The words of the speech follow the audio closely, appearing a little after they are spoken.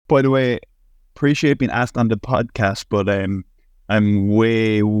By the way, appreciate being asked on the podcast, but I'm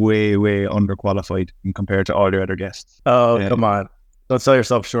way, way, way underqualified compared to all the other guests. Oh, come on. Don't sell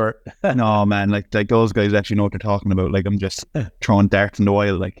yourself short. No, man, like those guys actually know what they're talking about. Like I'm just throwing darts in the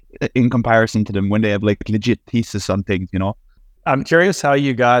wild, like in comparison to them when they have like legit thesis on things, you know? I'm curious how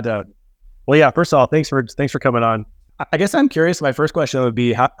you got, well, yeah, first of all, thanks for coming on. I guess I'm curious. My first question would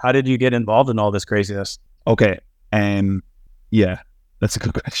be, how did you get involved in all this craziness? Okay. Yeah, that's a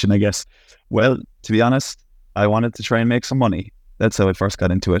good question, I guess. Well, to be honest, I wanted to try and make some money. That's how I first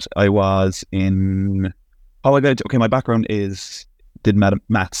got into it. I was in, my background is, did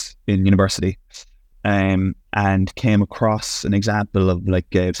maths in university, and came across an example of like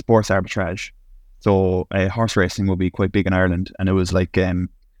sports arbitrage. So horse racing will be quite big in Ireland, and it was like,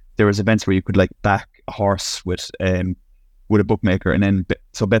 there was events where you could like back a horse with a bookmaker, and then bet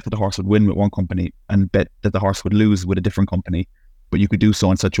that the horse would win with one company and bet that the horse would lose with a different company. But you could do so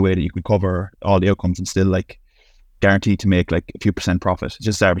in such a way that you could cover all the outcomes and still like guaranteed to make like a few percent profit.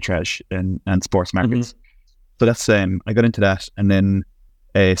 Just arbitrage and sports markets. Mm-hmm. So that's I got into that, and then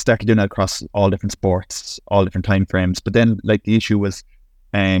started doing that across all different sports, all different time frames. But then like the issue was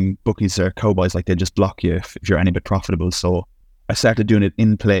bookies are cowboys, like they just block you if you're any bit profitable. So I started doing it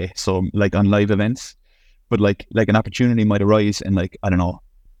in play, so like on live events. But like an opportunity might arise in like, I don't know,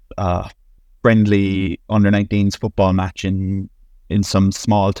 friendly under-19s football match in some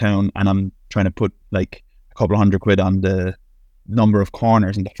small town, and I'm trying to put like a couple of £100 on the number of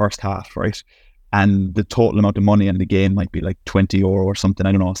corners in the first half, right? And the total amount of money in the game might be like 20 euro or something,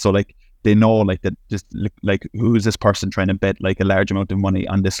 I don't know. So like they know like that, just like who is this person trying to bet like a large amount of money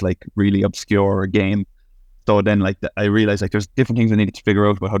on this like really obscure game. So then like I realized like there's different things I needed to figure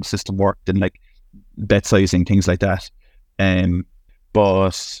out about how the system worked and like bet sizing, things like that.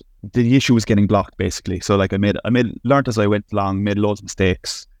 But the issue was getting blocked basically. So like I learned as I went along, made loads of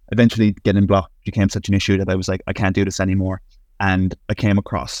mistakes. Eventually getting blocked became such an issue that I was like, I can't do this anymore. And I came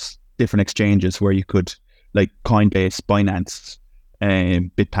across different exchanges where you could like Coinbase, Binance,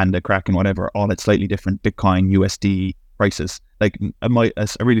 Bitpanda, Kraken, whatever, all at slightly different Bitcoin, USD prices, like a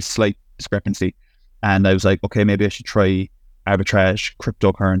really slight discrepancy. And I was like, okay, maybe I should try arbitrage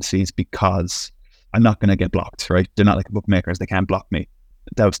cryptocurrencies because I'm not going to get blocked, right? They're not like bookmakers. They can't block me.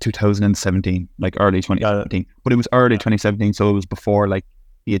 That was 2017, like early 2017. But it was early 2017, so it was before like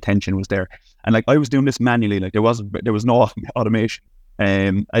the attention was there. And like I was doing this manually, like there was no automation.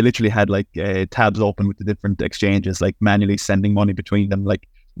 I literally had like tabs open with the different exchanges, like manually sending money between them, like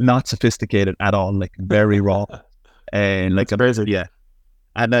not sophisticated at all, like very raw. And like yeah.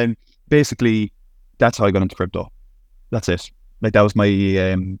 And then basically that's how I got into crypto. That's it. Like that was my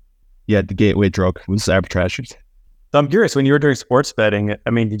the gateway drug was arbitrage. So I'm curious, when you were doing sports betting, I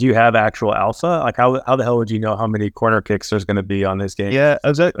mean, did you have actual alpha? Like how the hell would you know how many corner kicks there's going to be on this game? Yeah, I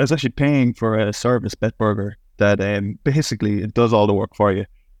was actually paying for a service, BetBurger, that basically it does all the work for you,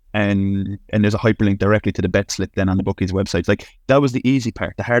 and there's a hyperlink directly to the bet slip then on the bookies' websites. Like that was the easy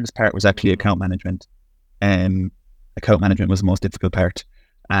part. The hardest part was actually account management. Account management was the most difficult part,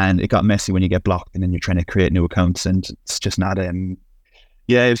 and it got messy when you get blocked and then you're trying to create new accounts, and it's just not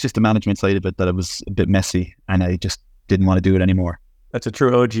it was just the management side of it that it was a bit messy, and I just didn't want to do it anymore. That's a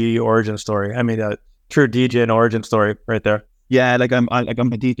true OG origin story. I mean, a true DJ and origin story right there. Yeah, like I'm a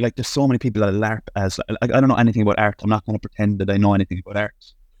DJ. Like there's so many people that LARP as like I don't know anything about art. I'm not going to pretend that I know anything about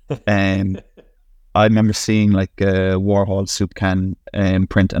art. And I remember seeing like a Warhol soup can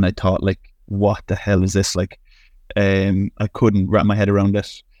print, and I thought like, what the hell is this? Like, I couldn't wrap my head around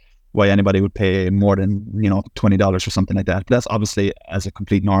it. Why anybody would pay more than $20 or something like that. But that's obviously as a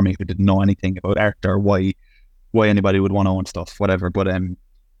complete normie who didn't know anything about art or why anybody would want to own stuff, whatever. But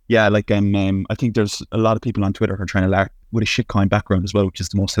yeah, like I think there's a lot of people on Twitter who are trying to LARP with a shitcoin background as well, which is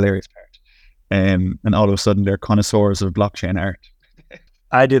the most hilarious part. And all of a sudden they're connoisseurs of blockchain art.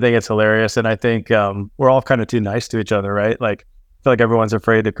 I do think it's hilarious, and I think we're all kind of too nice to each other, right? Like I feel like everyone's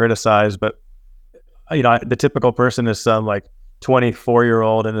afraid to criticize, but the typical person is some like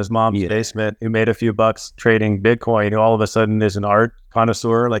 24-year-old in his mom's basement who made a few bucks trading Bitcoin, who all of a sudden is an art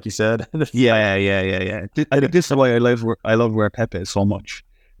connoisseur, like you said. Yeah. I think this is why I love Where Pepe is so much,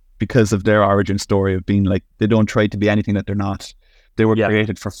 because of their origin story of being like, they don't try to be anything that they're not. They were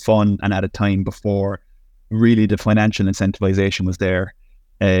created for fun, and at a time before really the financial incentivization was there,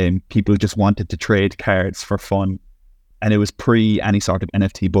 and people just wanted to trade cards for fun. And it was pre any sort of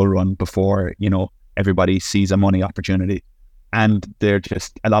NFT bull run, before everybody sees a money opportunity. And they're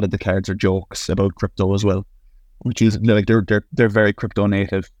just, a lot of the cards are jokes about crypto as well, which is like they're very crypto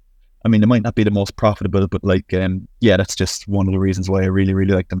native. I mean, they might not be the most profitable, but like that's just one of the reasons why I really,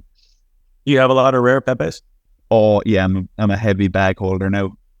 really like them. You have a lot of rare Pepes? Oh yeah, I'm a heavy bag holder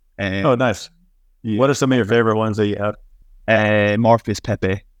now. Oh, nice. What are some of your favorite ones that you have? Morpheus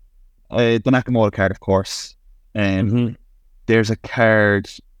Pepe, the Nakamoto card, of course. Mm-hmm. There's a card,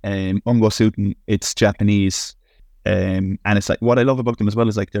 Ungo Suiten. It's Japanese, and it's like what I love about them as well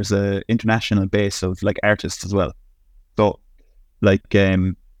is like there's a international base of like artists as well. So like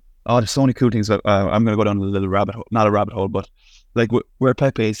there's so many cool things. I'm gonna go down a little rabbit hole, not a rabbit hole, but like where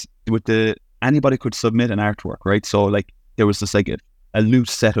Pepe's with the anybody could submit an artwork, right? So like there was just like a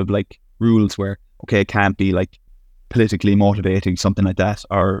loose set of like rules where okay, it can't be like politically motivating, something like that,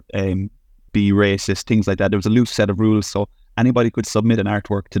 or be racist, things like that. There was a loose set of rules, so anybody could submit an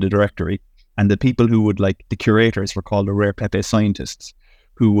artwork to the directory, and the people who would like the curators were called the Rare Pepe scientists,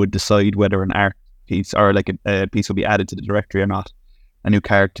 who would decide whether an art piece or like a piece will be added to the directory or not, a new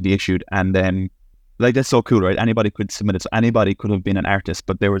card to be issued, and then like that's so cool, right? Anybody could submit it, so anybody could have been an artist,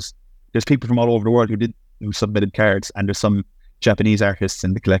 but there's people from all over the world who submitted cards, and there's some Japanese artists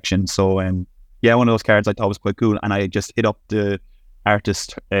in the collection. So yeah, one of those cards I thought was quite cool, and I just hit up the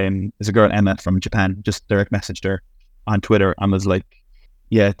artist. There's a girl Emma from Japan, just direct messaged her on Twitter and was like,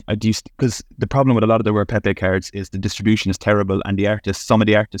 yeah, I do, because the problem with a lot of the Rare Pepe cards is the distribution is terrible, and some of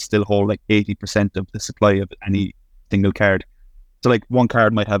the artists still hold like 80% of the supply of any single card. So like one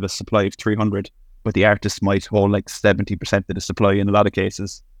card might have a supply of 300, but the artist might hold like 70% of the supply in a lot of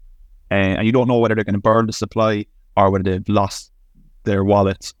cases. And you don't know whether they're going to burn the supply or whether they've lost their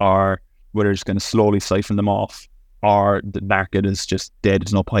wallets or whether it's going to slowly siphon them off or the market is just dead.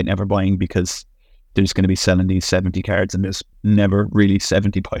 There's no point in ever buying because they're just going to be selling these 70 cards and there's never really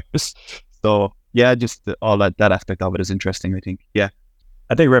 70 buyers. So yeah, just all that aspect of it is interesting, I think. Yeah.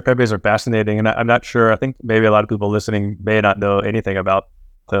 I think Rare Pepes are fascinating, and I'm not sure. I think maybe a lot of people listening may not know anything about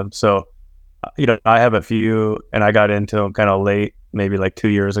them. So, I have a few, and I got into them kind of late, maybe like 2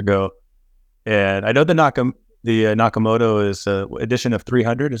 years ago. And I know the Nakamoto is an edition of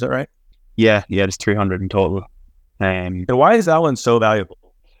 300. Is that right? Yeah, there's 300 in total. And why is that one so valuable?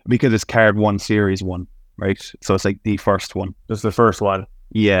 Because it's card 1, series 1, right? So it's like the first one. It's the first one.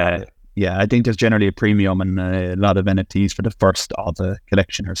 Yeah. I think there's generally a premium and a lot of NFTs for the first of a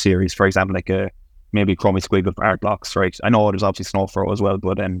collection or series. For example, like maybe Chromie Squiggle for art blocks, right? I know there's obviously Snowfro as well,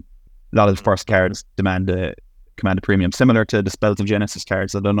 but a lot of the first cards command a premium, similar to the Spells of Genesis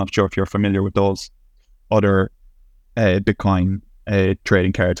cards. I'm not sure if you're familiar with those other Bitcoin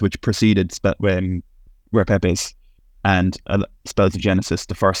trading cards, which preceded Rare Pepes. And Spells of Genesis,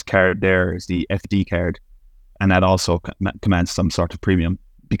 the first card there is the FD card, and that also commands some sort of premium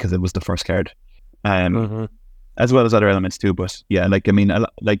because it was the first card, as well as other elements too. But yeah, I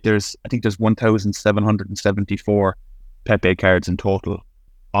think there's 1,774 Pepe cards in total,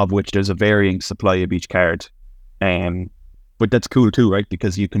 of which there's a varying supply of each card. But that's cool too, right?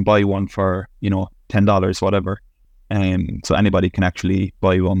 Because you can buy one for $10, whatever, so anybody can actually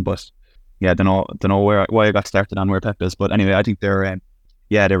buy one. But yeah, I don't know why I got started on Rare Pepes, but anyway, I think they're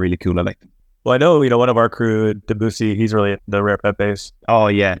really cool. I like them. Well, I know, one of our crew, Debussy, he's really into Rare Pepes. Oh,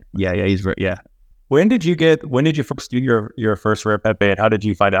 yeah, he's yeah. When did you first do your first Rare Pepe, and how did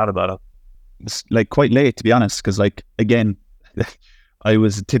you find out about it? It's like quite late, to be honest, because like, again, I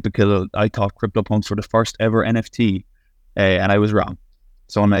thought CryptoPunks were the first ever NFT, and I was wrong.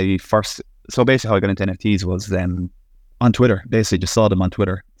 So basically how I got into NFTs was on Twitter. Basically just saw them on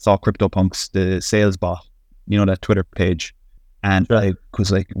Twitter, saw CryptoPunks, the sales bot, that Twitter page. And I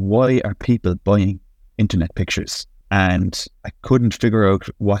was like, why are people buying internet pictures? And I couldn't figure out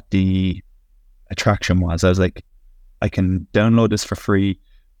what the attraction was. I was like, I can download this for free.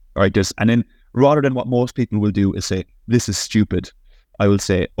 And then rather than what most people will do is say, this is stupid, I will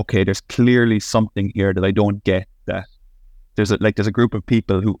say, okay, there's clearly something here that I don't get, that there's a group of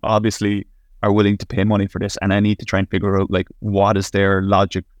people who obviously are willing to pay money for this, and I need to try and figure out like what is their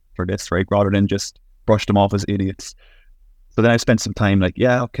logic for this, right? Rather than just brush them off as idiots. So then I spent some time like,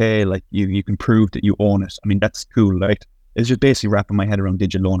 yeah, okay, like you can prove that you own it. I mean, that's cool, right? It's just basically wrapping my head around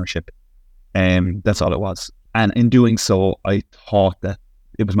digital ownership. That's all it was. And in doing so, I thought that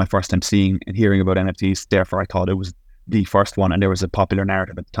it was my first time seeing and hearing about NFTs. Therefore, I thought it was the first one. And there was a popular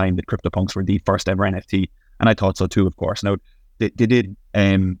narrative at the time that CryptoPunks were the first ever NFT. And I thought so too, of course. Now, they did,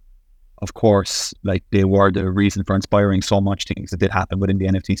 of course, like they were the reason for inspiring so much things that did happen within the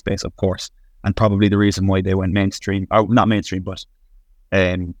NFT space, of course. And probably the reason why they went mainstream, or not mainstream, but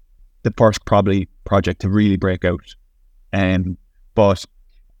the first probably project to really break out. But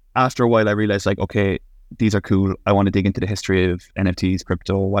after a while, I realized like, okay, these are cool. I want to dig into the history of NFTs,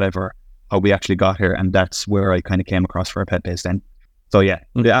 crypto, whatever, how we actually got here. And that's where I kind of came across Rare Pepes then. So yeah,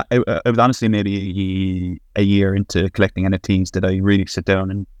 it was honestly maybe a year into collecting NFTs that I really sit down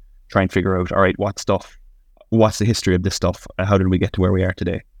and try and figure out, all right, what's the history of this stuff? How did we get to where we are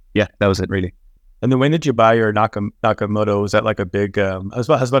today? yeah, that was it really. And then when did you buy your Nakamoto? Was that like a big, I was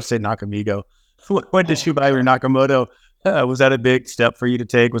about to say Nakamigo. When did you buy your Nakamoto? Was that a big step for you to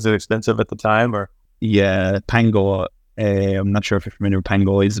take? Was it expensive at the time or? Yeah, Pango. I'm not sure if you're familiar with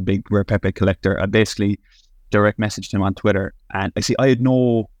Pango. He's a big rare Pepe collector. I basically direct messaged him on Twitter, and I had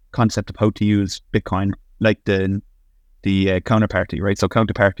no concept of how to use Bitcoin, like the counterparty, right? So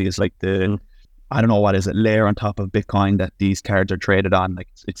counterparty is like the I don't know what is it layer on top of Bitcoin that these cards are traded on. Like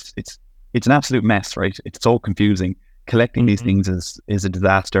it's an absolute mess, right? It's so confusing. Collecting these things is a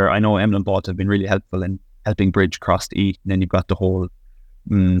disaster. I know Emblem Bot have been really helpful in helping bridge across the E, and then you've got the whole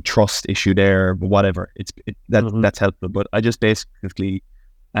trust issue there, but whatever. That's helpful. But I just basically,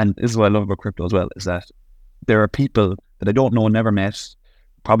 and this is what I love about crypto as well, is that there are people that I don't know, never met,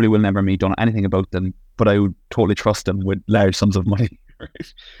 probably will never meet, don't know anything about them, but I would totally trust them with large sums of money,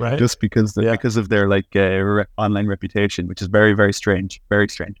 right? Just because of their like online reputation, which is very, very strange, very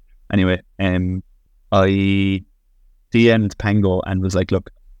strange. Anyway, I DM'd Pango and was like,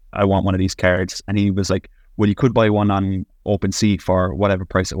 look, I want one of these cards, and he was like, well, you could buy one on OpenSea for whatever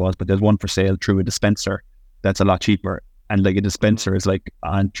price it was, but there's one for sale through a dispenser that's a lot cheaper, and like a dispenser is like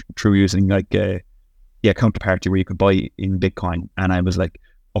on through using like a counterparty where you could buy in Bitcoin. And I was like,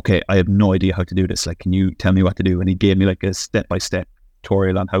 okay, I have no idea how to do this. Like, can you tell me what to do? And he gave me like a step-by-step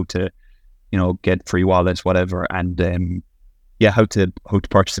tutorial on how to, get free wallets, whatever, and how to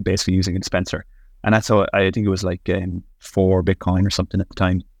purchase it basically using a dispenser. And that's how I think it was like 4 Bitcoin or something at the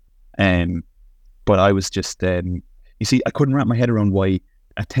time. But I was just, you see, I couldn't wrap my head around why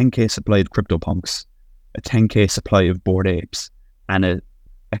a 10k supply of CryptoPunks, a 10k supply of Bored Apes, and a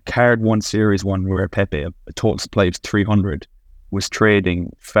card 1 series 1 rare Pepe, a total supply of 300, was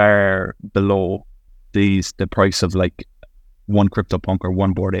trading far below the price of like 1 CryptoPunk or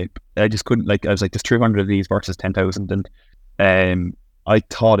 1 Bored Ape. I just couldn't, like, I was like, there's 300 of these versus 10,000, and I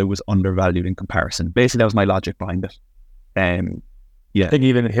thought it was undervalued in comparison. Basically, that was my logic behind it. I think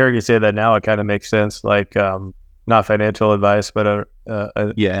even hearing you say that now, it kind of makes sense. Like, not financial advice, but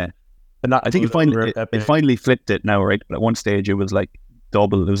I think it finally flipped it now, right? But at one stage, it was like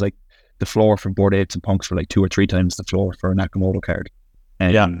double. It was like the floor for Bored Apes and Punks were like 2 or 3 times the floor for a Nakamoto card.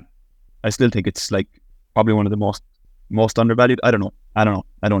 And I still think it's like probably one of the most undervalued. I don't know. I don't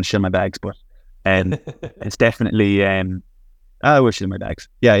want to shill my bags, but it's definitely I will shill my bags.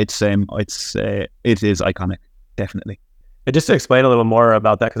 Yeah, it is iconic, definitely. And just to explain a little more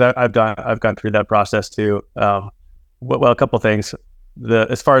about that, because I've gone through that process too. Well, a couple of things.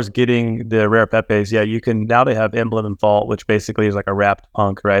 As far as getting the rare Pepes, you can now they have Emblem and Vault, which basically is like a wrapped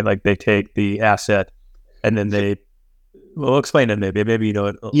punk, right? Like they take the asset and then we'll explain it maybe you know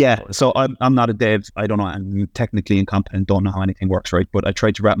it. Yeah, so I'm not a dev. I don't know. I'm technically incompetent. Don't know how anything works, right? But I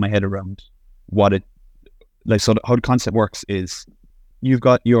tried to wrap my head around what it like. So how the concept works is you've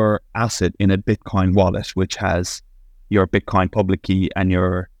got your asset in a Bitcoin wallet, which has your Bitcoin public key and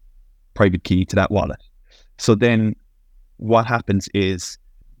your private key to that wallet. So then what happens is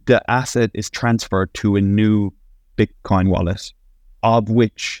the asset is transferred to a new Bitcoin wallet, of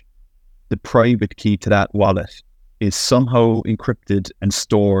which the private key to that wallet is somehow encrypted and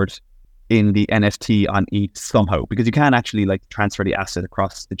stored in the NFT on ETH somehow, because you can't actually like transfer the asset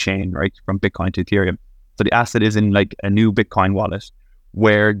across the chain, right, from Bitcoin to Ethereum. So the asset is in like a new Bitcoin wallet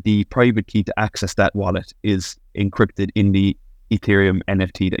where the private key to access that wallet is encrypted in the Ethereum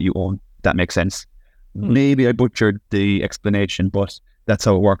NFT that you own. That makes sense. Maybe I butchered the explanation, but that's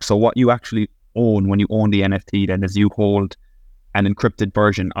how it works. So what you actually own when you own the NFT then is you hold an encrypted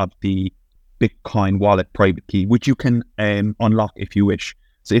version of the Bitcoin wallet private key, which you can unlock if you wish.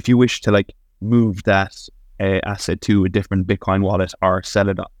 So if you wish to like move that asset to a different Bitcoin wallet or sell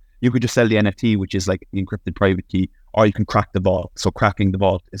it, you could just sell the NFT, which is like the encrypted private key, or you can crack the vault. So cracking the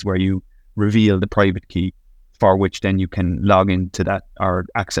vault is where you reveal the private key, for which then you can log into that or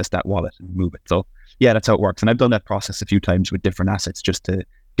access that wallet and move it. So yeah, that's how it works. And I've done that process a few times with different assets just to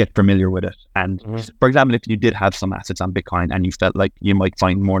get familiar with it. And for example, if you did have some assets on Bitcoin and you felt like you might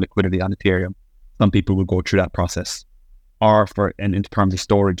find more liquidity on Ethereum, some people will go through that process. Or and in terms of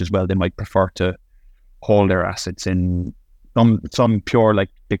storage as well, they might prefer to hold their assets in some pure like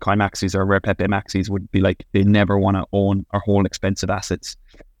Bitcoin maxis or rare Pepe maxis would be like they never want to own or hold expensive assets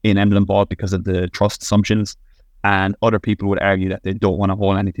in Emblem Vault because of the trust assumptions. And other people would argue that they don't want to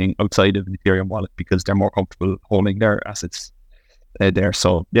hold anything outside of an Ethereum wallet because they're more comfortable holding their assets there.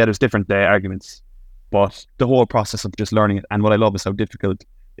 So yeah, there's different arguments, but the whole process of just learning it, and what I love is how difficult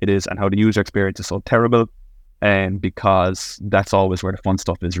it is and how the user experience is so terrible. And because that's always where the fun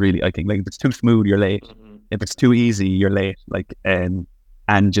stuff is really, I think, like if it's too smooth, you're late. If it's too easy, you're late. Like, and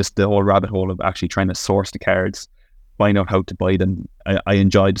just the whole rabbit hole of actually trying to source the cards. find out how to buy them. I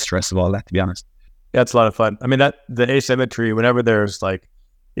enjoy the stress of all that, to be honest. Yeah, it's a lot of fun. I mean, that the asymmetry, whenever there's like,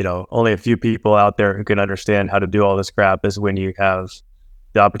 only a few people out there who can understand how to do all this crap, is when you have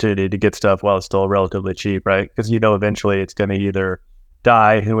the opportunity to get stuff while it's still relatively cheap, right? Because eventually it's going to either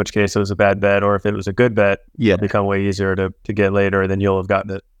die, in which case it was a bad bet, or if it was a good bet, it'll become way easier to get later, and then you'll have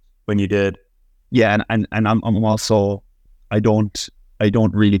gotten it when you did. Yeah, and I'm also, I don't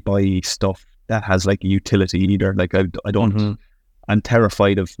really buy stuff that has like a utility either. Like I don't. I'm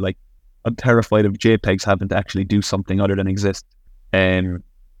terrified of JPEGs having to actually do something other than exist.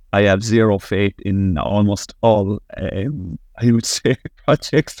 I have zero faith in almost all, I would say,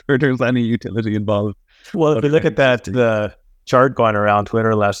 projects where there's any utility involved. Well, if you look at that, the chart going around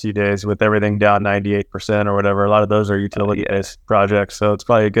Twitter the last few days with everything down 98% or whatever, a lot of those are utility-based projects. So it's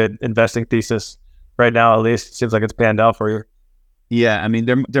probably a good investing thesis right now. At least it seems like it's panned out for you. Yeah, I mean,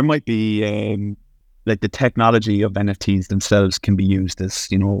 there might be like the technology of NFTs themselves can be used as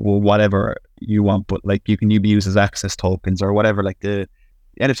whatever you want, but like you can be used as access tokens or whatever. Like the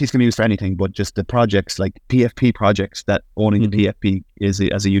NFTs can be used for anything, but just the projects like PFP projects that owning the PFP is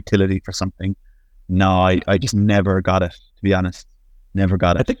as a utility for something. No, I just never got it, to be honest. Never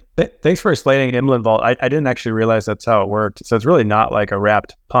got it. I think thanks for explaining Imlin Vault. I didn't actually realize that's how it worked. So it's really not like a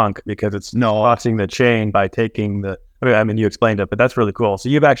wrapped punk, because it's crossing the chain by taking the. I mean, you explained it, but that's really cool. So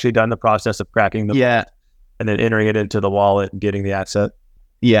you've actually done the process of cracking the vault and then entering it into the wallet and getting the asset.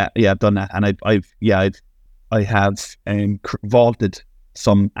 Yeah, I've done that, and I have vaulted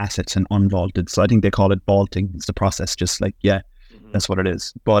some assets and unvaulted. So I think they call it vaulting. It's the process, just like that's what it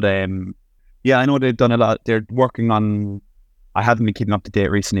is. But I know they've done a lot. They're working on. I haven't been keeping up to date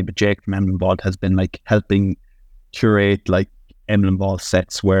recently, but Jake from Emblem Vault has been like helping curate like Emblem Vault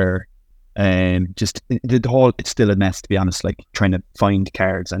sets where just the whole, it's still a mess, to be honest, like trying to find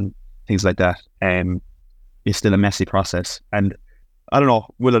cards and things like that. It's still a messy process, and I don't know,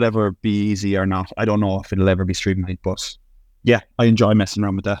 will it ever be easy or not? I don't know if it'll ever be streamlined, but yeah, I enjoy messing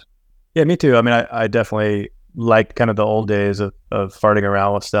around with that. Yeah, me too. I mean, I definitely like kind of the old days of farting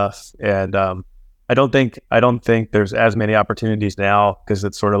around with stuff, and I don't think there's as many opportunities now, because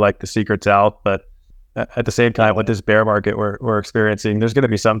it's sort of like the secret's out. But at the same time, with this bear market we're experiencing, there's going to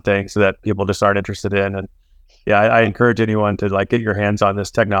be some things that people just aren't interested in. And I encourage anyone to like get your hands on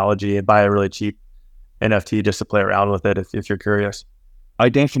this technology and buy a really cheap NFT just to play around with it if you're curious. I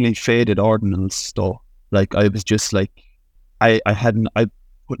definitely faded ordinals though. Like I was just like, I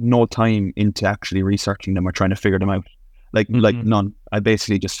put no time into actually researching them or trying to figure them out. Like none. I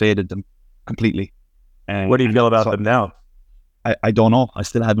basically just faded them completely. What do you feel about them now? I don't know. I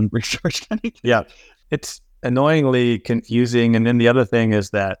still haven't researched anything. Yeah, it's annoyingly confusing. And then the other thing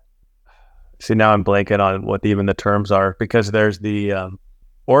is that, see, now I'm blanking on what even the terms are, because there's the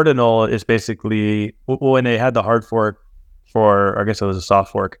ordinal is basically when they had the hard fork for, I guess it was a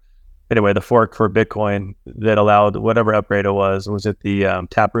soft fork. Anyway, the fork for Bitcoin that allowed whatever upgrade it was it the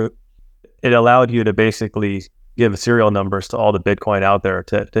Taproot? It allowed you to basically give serial numbers to all the Bitcoin out there,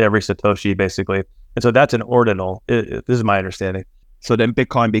 to every Satoshi, basically. And so that's an ordinal. This is my understanding. So then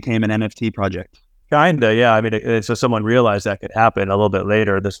Bitcoin became an NFT project. Kinda, yeah. I mean, so someone realized that could happen a little bit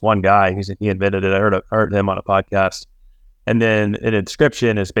later. This one guy, he invented it. I heard him on a podcast. And then an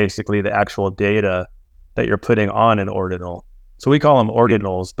inscription is basically the actual data that you're putting on an ordinal. So we call them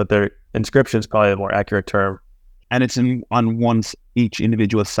ordinals, but their inscription is probably a more accurate term. And it's on each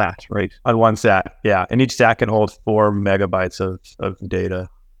individual SAT, right? On one SAT, yeah. And each SAT can hold 4 megabytes of data.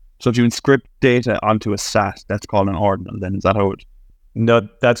 So if you inscript data onto a SAT, that's called an ordinal, then is that how it? No,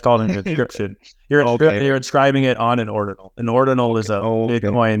 that's called an inscription. You're inscribing it on an ordinal. An ordinal is a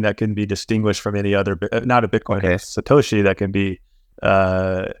Bitcoin that can be distinguished from any other, not a Bitcoin, Satoshi that can be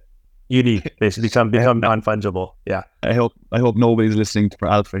unique, basically become non-fungible. Yeah. I hope nobody's listening to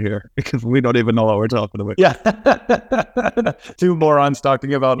Alpha here, because we don't even know what we're talking about. Yeah. Two morons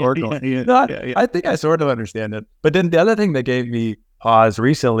talking about ordinals. I think I sort of understand it. But then the other thing that gave me pause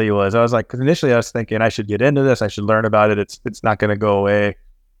recently was, I was like, because initially I was thinking I should get into this, I should learn about it. It's not going to go away.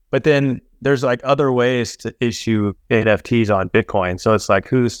 But then there's like other ways to issue NFTs on Bitcoin. So it's like,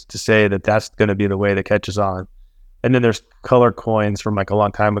 who's to say that that's going to be the way that catches on? And then there's color coins from like a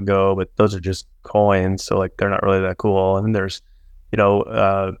long time ago, but those are just coins. So like, they're not really that cool. And then there's,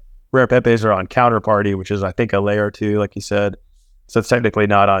 rare pepes are on Counterparty, which is, I think, a layer 2, like you said. So it's technically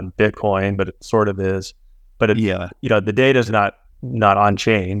not on Bitcoin, but it sort of is. But the data is not on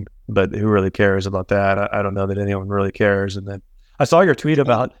chain, but who really cares about that? I don't know that anyone really cares. And then I saw your tweet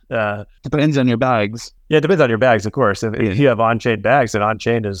about depends on your bags. Yeah, it depends on your bags, of course. If you have on-chain bags, then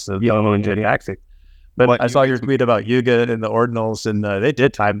on-chain is the only tactic. But I saw your tweet about Yuga and the ordinals, and they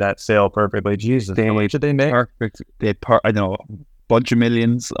did time that sale perfectly. Jesus, how much did they make? Perfect. I don't know, bunch of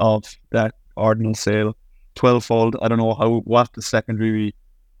millions of that ordinal sale, 12-fold. I don't know what the secondary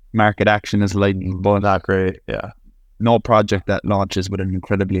market action is like, but Not great. Yeah. no project that launches with an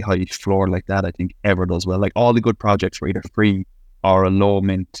incredibly high floor like that, I think, ever does well. Like, all the good projects were either free or a low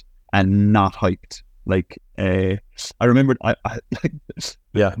mint and not hyped. Like, I remember,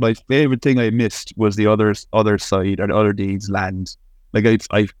 Yeah. my favorite thing I missed was the other side, or the other deeds land. Like,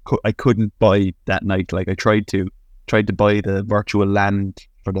 I couldn't buy that night. Like, I tried to buy the virtual land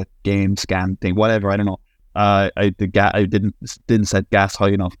for the game scam thing, whatever. I don't know. I didn't set gas high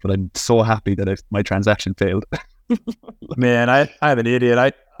enough, but I'm so happy that my transaction failed. Man, I'm an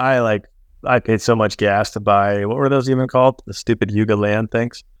idiot. I paid so much gas to buy, what were those even called? The stupid Yuga land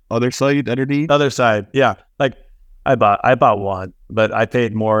things. Other side, other deed. Other side, yeah. Like I bought one, but I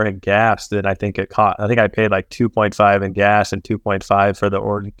paid more in gas than I think it cost. I think I paid like 2.5 in gas and 2.5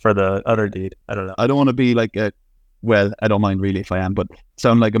 for the other deed. I don't know. I don't want to be like I don't mind really if I am, but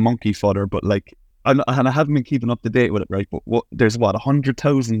sound like a monkey fodder. But like, and I haven't been keeping up to date with it, right? But there's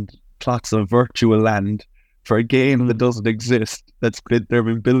 100,000 plots of virtual land for a game that doesn't exist. They've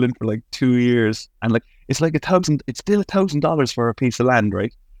been building for like 2 years, and like it's like $1,000. It's still $1,000 for a piece of land,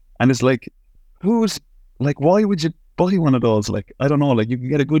 right? And it's like, why would you buy one of those? Like, I don't know. Like, you can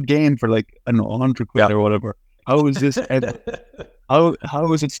get a good game for like, I don't know, 100 quid or whatever. How is this? How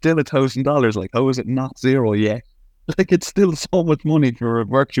is it still $1,000? Like, how is it not zero yet? Like, it's still so much money for a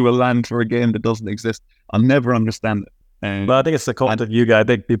virtual land for a game that doesn't exist. I'll never understand it. But I think it's the cult of Yuga. I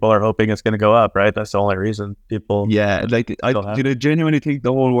think people are hoping it's going to go up, right? That's the only reason people. Yeah, like I genuinely think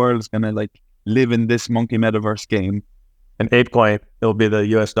the whole world is going to like live in this monkey metaverse game. An ApeCoin, it'll be the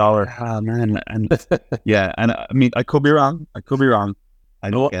US dollar. Ah, man, and yeah, and I mean, I could be wrong. I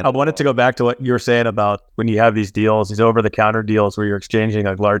wanted to go back to what you were saying about when you have these deals, these over-the-counter deals where you're exchanging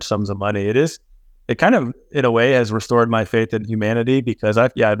like large sums of money. It kind of, in a way, has restored my faith in humanity, because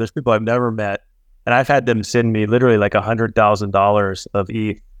there's people I've never met, and I've had them send me literally like $100,000 of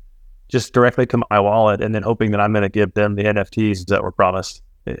ETH just directly to my wallet, and then hoping that I'm going to give them the NFTs that were promised.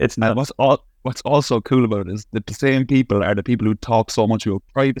 It's nuts. What's also cool about it is that the same people are the people who talk so much about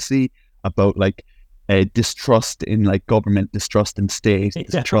privacy, about like distrust in like government, distrust in state,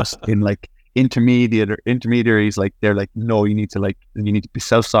 distrust in like intermediaries. Like, they're like, no, you need to be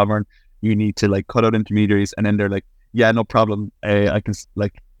self-sovereign. You need to like cut out intermediaries, and then they're like, yeah, no problem. I can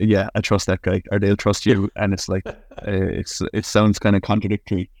I trust that guy, or they'll trust you, and it's like it sounds kind of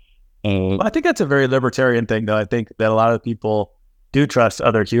contradictory. Well, I think that's a very libertarian thing, though. I think that a lot of people do trust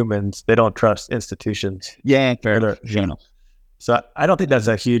other humans. They don't trust institutions. Yeah, fair enough. So I don't think that's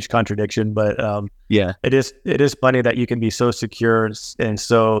a huge contradiction, but yeah, it is funny that you can be so secure and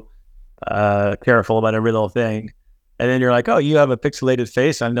so careful about every little thing, and then you're like, oh, you have a pixelated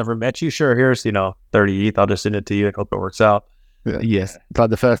face. I've never met you. Sure, here's 30 ETH. I'll just send it to you and hope it works out. Yeah. Yes, it's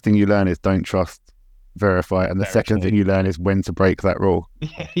like the first thing you learn is don't trust, verify, and the second thing you learn is when to break that rule.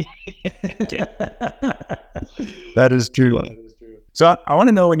 That is true. So I want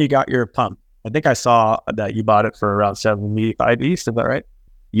to know when you got your pump. I think I saw that you bought it for around 75 East. Is that right?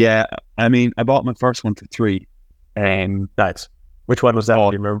 Yeah. I mean, I bought my first one for 3. Nice. Which one was that? Do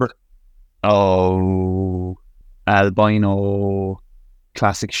you remember? Oh, albino,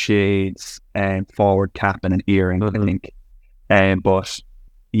 classic shades, and forward cap and an earring, I think. But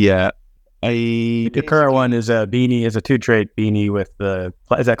yeah, the current one is a beanie, is a 2-trait beanie with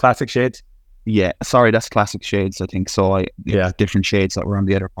is that classic shades? Yeah, sorry, that's classic shades, I think. So different shades that were on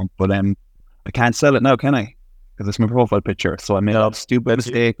the other pump, but I can't sell it now, can I? Because it's my profile picture. So I made a stupid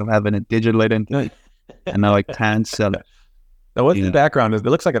mistake of having a digital identity, and now I can't sell it. Now, what's the background? It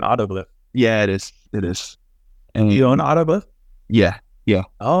looks like an autoglyph. Yeah, it is. And you own autoglyph? Yeah.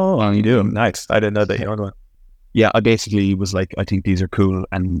 Oh, you do. Nice. I didn't know that you owned one. Yeah, I basically was like, I think these are cool,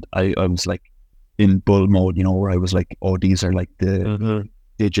 and I was like in bull mode, where I was like, oh, these are like the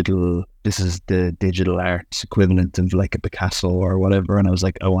digital. This is the digital art equivalent of like a Picasso or whatever, and I was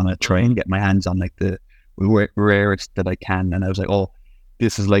like, I want to try and get my hands on like the rarest that I can, and I was like, oh,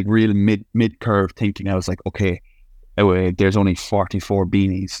 this is like real mid curve thinking. I was like, okay, there's only 44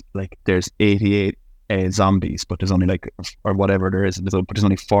 beanies, like there's 88 zombies, but there's only like, or whatever there is, but there's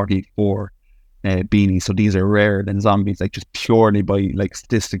only 44 beanies, so these are rarer than zombies, like just purely by like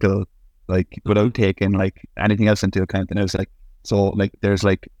statistical, like without taking like anything else into account. And I was like, so like there's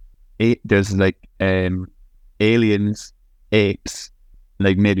aliens, apes,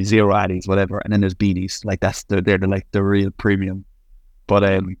 like maybe zero addies, whatever, and then there's beanies, like they're like the real premium. But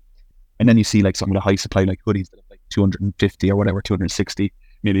and then you see like some of the high supply like hoodies that are like 250 or whatever, 260,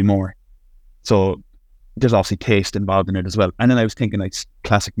 maybe more. So there's obviously taste involved in it as well. And then I was thinking like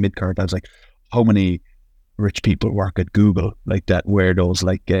classic mid-card. I was like, how many rich people work at Google like that wear those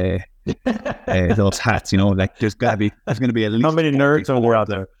like those hats, like there's going to be at least how many nerds are there out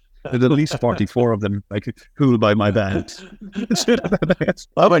there? There's at least 44 of them like who'll buy my band.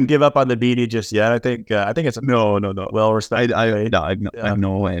 I wouldn't give up on the beanie just yet. I think it's no well respected. I have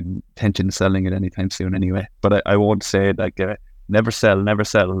no intention of selling it anytime soon anyway, but I won't say it like never sell,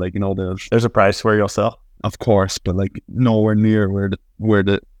 like there's a price where you'll sell, of course, but like nowhere near where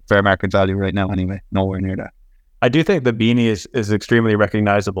the fair market value right now anyway, nowhere near that. I do think the beanie is extremely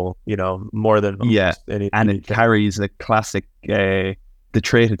recognizable, more than anything. And it carries a classic the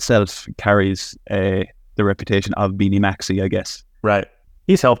trait itself carries the reputation of Beanie Maxi, I guess. Right.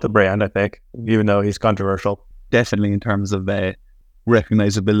 He's helped the brand, I think, even though he's controversial. Definitely in terms of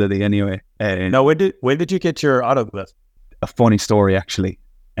recognizability anyway. Now, when did you get your autoglyph? A funny story, actually.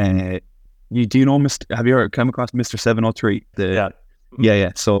 Have you ever come across Mr. 703?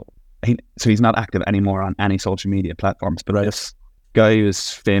 Yeah. So he's not active anymore on any social media platforms, but this guy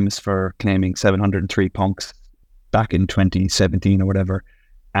was famous for claiming 703 punks back in 2017 or whatever,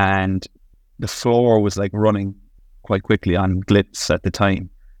 and the floor was like running quite quickly on glitz at the time,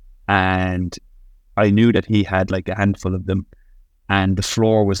 and I knew that he had like a handful of them, and the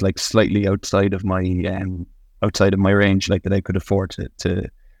floor was like slightly outside of my range, like that I could afford to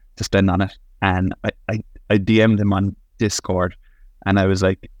spend on it. And I DM'd him on Discord, and I was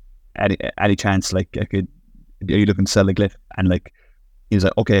like, any chance like are you looking to sell a glyph? And like he was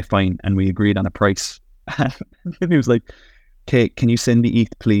like, okay, fine, and we agreed on a price. And he was like, okay, can you send me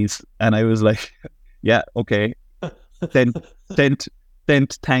ETH, please? And I was like, yeah, okay. Then thanks.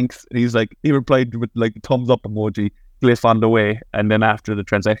 And he's like, he replied with like thumbs up emoji, glyph on the way. And then after the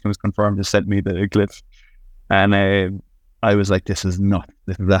transaction was confirmed, he sent me the glyph. And I was like, this is nuts.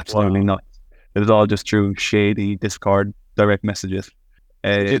 This is absolutely nuts. It was all just through shady Discord direct messages.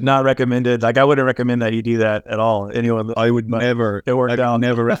 It's not recommended. Like I wouldn't recommend that you do that at all. Anyone, I would never. It worked out.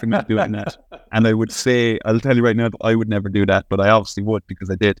 Never recommend doing that. And I would say, I'll tell you right now, I would never do that. But I obviously would because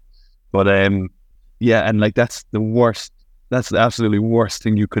I did. But yeah, and like that's the worst. That's the absolutely worst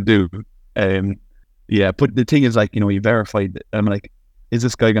thing you could do. Yeah, but the thing is, like you verified. I'm like, is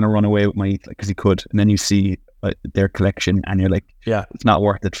this guy going to run away with my ETH? Because he could. And then you see their collection, and you're like, yeah, it's not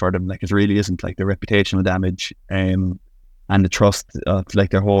worth it for them. Like it really isn't. Like the reputational damage. And the trust of like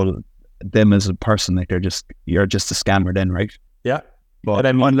them as a person, like you're just a scammer then, right? Yeah. But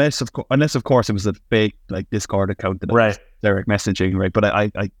unless of course it was a fake like Discord account that was direct messaging, right? But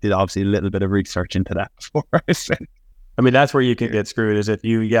I did obviously a little bit of research into that before I said. I mean, that's where you can get screwed is if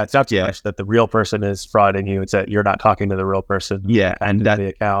it's not so much that the real person is frauding you, it's that you're not talking to the real person. Yeah, and that the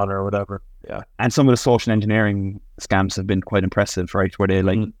account or whatever. Yeah. And some of the social engineering scams have been quite impressive, right? Where they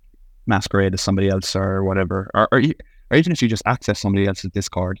like masquerade as somebody else or whatever, or even if you just access somebody else's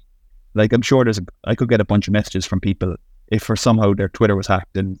Discord, like I'm sure I could get a bunch of messages from people if for somehow their Twitter was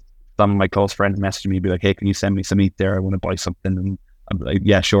hacked and some of my close friends messaged me, be like, hey, can you send me some ETH there? I want to buy something. And I'm like,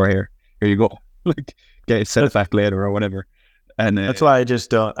 yeah, sure, here you go. Like, get it set it back later or whatever. And that's why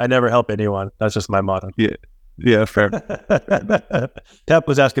I never help anyone. That's just my motto. Yeah, fair. Tep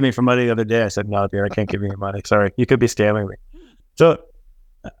was asking me for money the other day. I said, no, dear, I can't give you your money. Sorry, you could be scamming me. So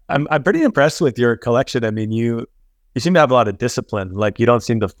I'm pretty impressed with your collection. I mean, you seem to have a lot of discipline. Like you don't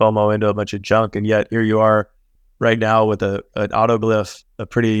seem to FOMO into a bunch of junk, and yet here you are right now with an autoglyph, a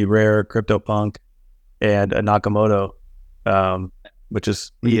pretty rare CryptoPunk, and a Nakamoto, which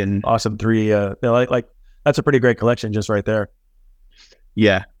is awesome. Three, like that's a pretty great collection just right there.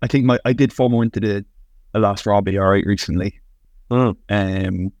 Yeah, I think I did FOMO into a Lost Robbie recently.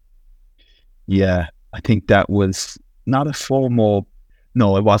 Yeah, I think that was not a FOMO.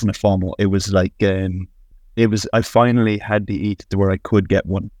 No, it wasn't a FOMO. It was like I finally had the ETH to where I could get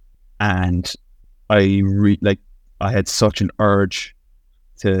one, and I had such an urge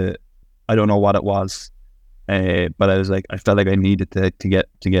to, I don't know what it was, but I was like, I felt like I needed to get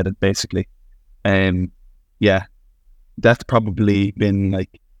it basically. Yeah, that's probably been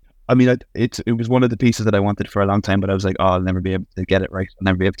like, I mean, it was one of the pieces that I wanted for a long time, but I was like, oh, I'll never be able to get it right. I'll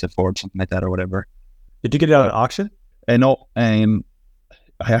never be able to afford something like that or whatever. Did you get it out at auction? No, I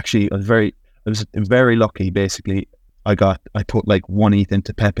was very lucky. Basically, I put like 1 ETH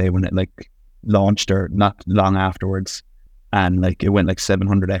into Pepe when it like launched or not long afterwards, and like it went like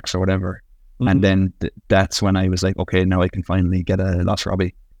 700x or whatever. And then that's when I was like, okay, now I can finally get a Lost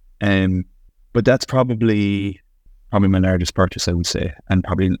Robbie. But that's probably my largest purchase, I would say, and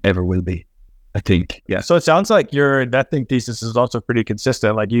probably ever will be, I think. Yeah. So it sounds like your investing thesis is also pretty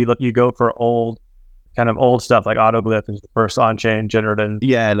consistent. Like you go for old kind of old stuff like Autoglyph is the first on-chain generative.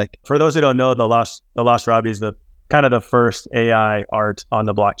 Yeah, like For those who don't know, the Lost Robbie is the kind of the first AI art on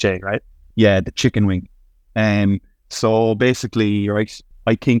the blockchain, right? yeah, the chicken wing. So basically, right,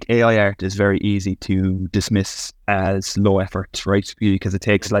 I think AI art is very easy to dismiss as low effort, right? Because it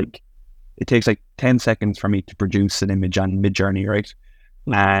takes like 10 seconds for me to produce an image on Midjourney, right?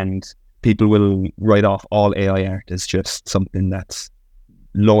 And people will write off all AI art as just something that's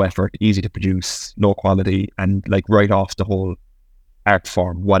low effort, easy to produce, low quality, and like write off the whole art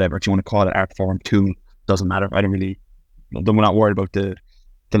form, whatever. Do you want to call it art form, tool, doesn't matter. I'm not worried about the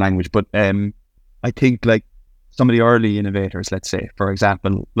language, but I think like some of the early innovators, let's say, for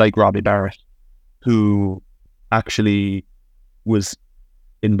example, like Robbie Barrett, who actually was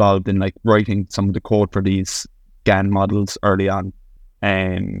involved in like writing some of the code for these GAN models early on,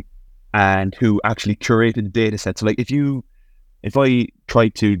 and who actually curated the data set. So like if I try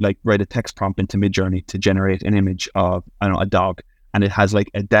to like write a text prompt into Midjourney to generate an image of, I don't know, a dog, and it has like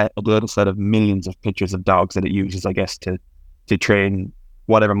a little set of millions of pictures of dogs that it uses, I guess, to train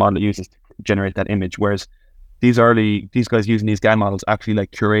whatever model it uses to generate that image. Whereas these guys using these GAN models actually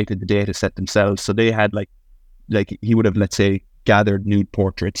like curated the data set themselves. So they had like he would have, let's say, gathered nude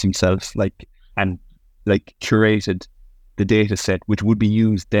portraits himself, like, and like curated the data set, which would be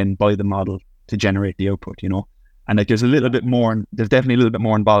used then by the model to generate the output, you know. And like there's definitely a little bit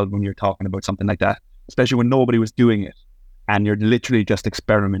more involved when you're talking about something like that, especially when nobody was doing it and you're literally just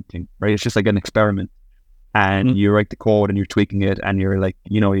experimenting, right? It's just like an experiment, and you write the code and you're tweaking it, and you're like,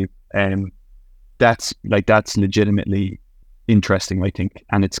 you know, that's legitimately interesting, I think,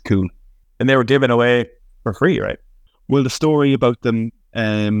 and it's cool. And they were given away for free, right? Well, the story about them,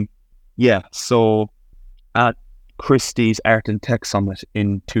 so at Christie's Art and Tech Summit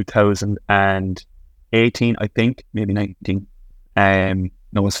in 2018, I think, maybe 19. No,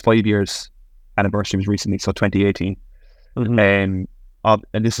 it was 5 years anniversary was recently, so 2018. And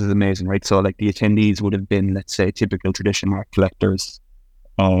this is amazing, right? So like the attendees would have been, let's say, typical traditional art collectors.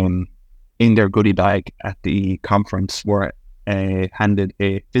 In their goodie bag at the conference were handed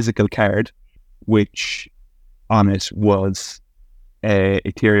a physical card, which on it was a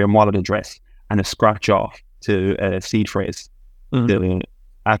Ethereum wallet address and a scratch off to a seed phrase to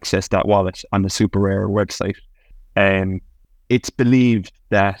access that wallet on the Super Rare website. It's believed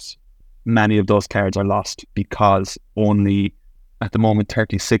that many of those cards are lost because only at the moment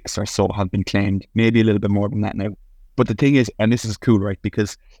 36 or so have been claimed, maybe a little bit more than that now. But the thing is, and this is cool, right?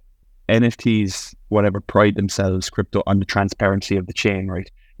 Because NFTs, whatever, pride themselves, crypto, on the transparency of the chain, right?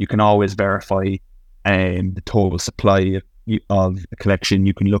 You can always verify the total supply of a collection.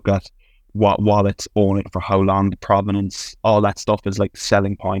 You can look at what wallets own it for how long, the provenance, all that stuff is like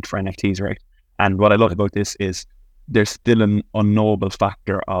selling point for NFTs, right? And what I love about this is there's still an unknowable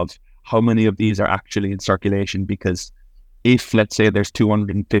factor of how many of these are actually in circulation, because if, let's say, there's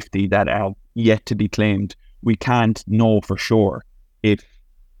 250 that are yet to be claimed, we can't know for sure if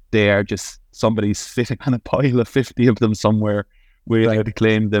they are just somebody's sitting on a pile of 50 of them somewhere waiting to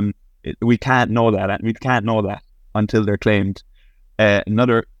claim them. We can't know that, and we can't know that until they're claimed.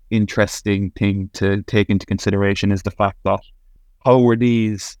 Another interesting thing to take into consideration is the fact that how were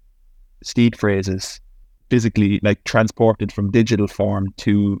these seed phrases physically like transported from digital form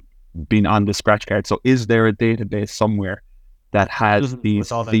to being on the scratch card? So is there a database somewhere that has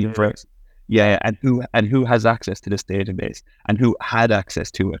these seed phrases? Yeah, and who has access to this database, and who had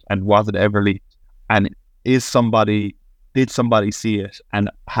access to it, and was it ever leaked? And did somebody see it and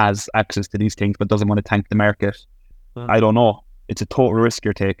has access to these things but doesn't want to tank the market? I don't know. It's a total risk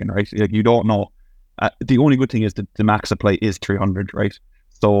you're taking, right? Like, you don't know. The only good thing is that the max supply is 300, right?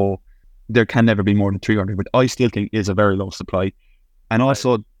 So there can never be more than 300, but I still think is a very low supply. And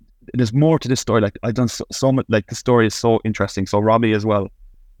also, there's more to this story. Like, I've done so much. Like, the story is so interesting. So Robbie as well.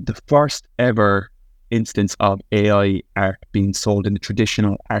 The first ever instance of AI art being sold in a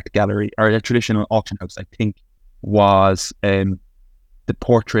traditional art gallery or a traditional auction house, I think, was the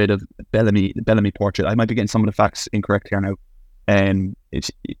portrait of Bellamy, the Bellamy portrait. I might be getting some of the facts incorrect here now.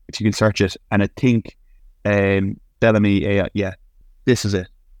 If you can search it, and I think Bellamy AI, this is it.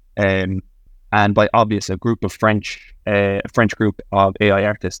 And by obvious, a French group of AI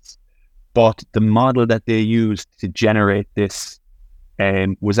artists. But the model that they used to generate this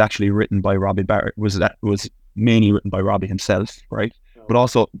was actually written by Robbie Barrett. Was mainly written by Robbie himself, right? But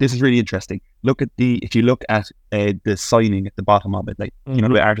also, this is really interesting. If you look at the signing at the bottom of it, like, you know,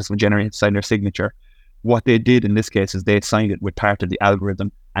 the artists would sign their signature. What they did in this case is they signed it with part of the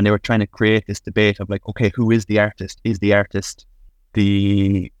algorithm, and they were trying to create this debate of like, okay, who is the artist? Is the artist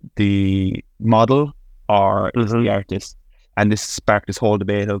the model, or is the artist? And this sparked this whole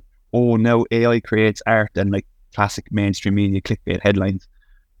debate of, oh no, AI creates art and like classic mainstream media clickbait headlines.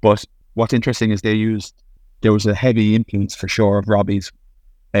 But what's interesting is there was a heavy influence for sure of Robbie's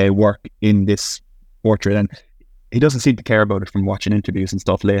work in this portrait, and he doesn't seem to care about it from watching interviews and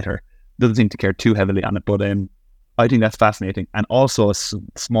stuff later. Doesn't seem to care too heavily on it, but I think that's fascinating. And also a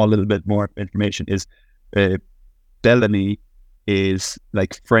small little bit more information is Bellamy is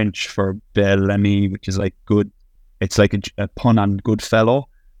like French for bel ami, which is like good. It's like a pun on Goodfellow,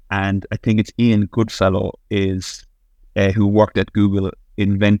 and I think it's Ian Goodfellow is who worked at Google,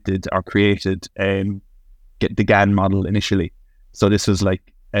 invented or created get the GAN model initially. So this was like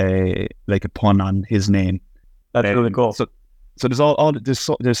a pun on his name. That's really cool. So there's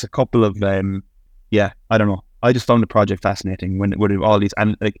there's a couple of I don't know. I just found the project fascinating when all these,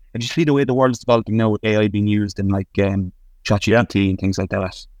 and like, and you see the way the world's developing now with AI being used in like ChatGPT and things like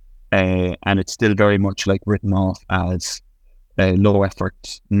that, and it's still very much like written off as low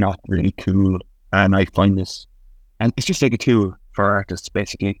effort, not really cool. And I find this, and it's just like a tool for artists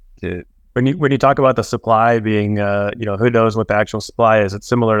basically to. When you talk about the supply being, who knows what the actual supply is? It's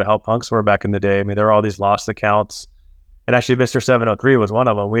similar to how punks were back in the day. I mean, there are all these lost accounts, and actually, Mr. 703 was one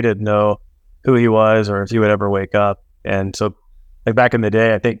of them. We didn't know who he was or if he would ever wake up. And so, like back in the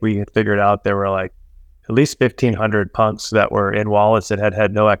day, I think we had figured out there were like at least 1,500 punks that were in wallets that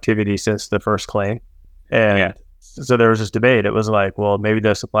had no activity since the first claim. And so there was this debate. It was like, well, maybe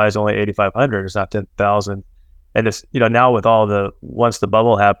the supply is only 8,500. It's not 10,000. And it's, now with once the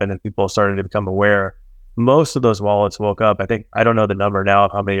bubble happened and people started to become aware, most of those wallets woke up. I don't know the number now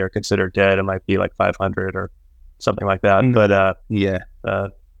of how many are considered dead. It might be like 500 or something like that. But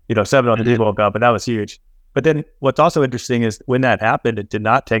 703 woke up, and that was huge. But then what's also interesting is when that happened, it did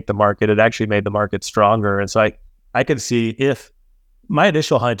not take the market. It actually made the market stronger. And so I can see, if my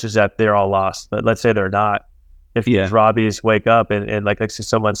initial hunch is that they're all lost, but let's say they're not. If these Robbies wake up and like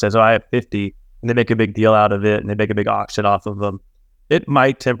someone says, oh, I have 50, and they make a big deal out of it and they make a big auction off of them, it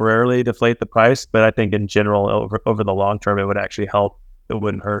might temporarily deflate the price. But I think in general, over the long term, it would actually help. It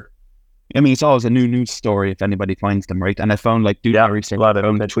wouldn't hurt. I mean, it's always a new news story if anybody finds them, right? And I found like research, I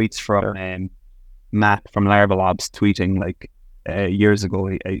found the tweets from Matt from Larva Labs tweeting like years ago.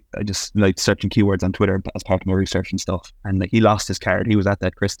 I just like searching keywords on Twitter as part of my research and stuff. And like, he lost his card. He was at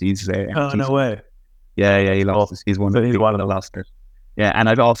that Christie's. Oh, no way. Yeah, he lost. He's one of the lost it. Yeah, and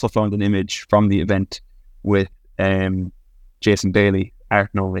I've also found an image from the event with Jason Bailey, Art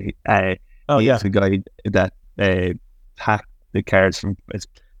Novi. He's the guy that hacked the cards from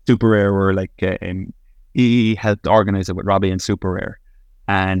Super Rare. Were like he helped organize it with Robbie and Super Rare,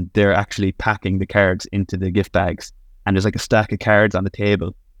 and they're actually packing the cards into the gift bags. And there's like a stack of cards on the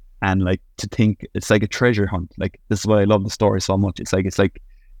table, and like, to think it's like a treasure hunt. Like, this is why I love the story so much. It's like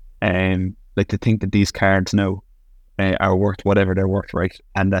to think that these cards now are worth whatever they're worth, right?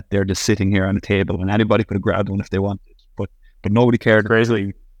 And that they're just sitting here on the table, and anybody could have grabbed one if they wanted, but nobody cared.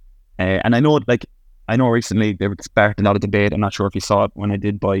 Crazy. And I know recently they sparked a lot of debate. I'm not sure if you saw it when I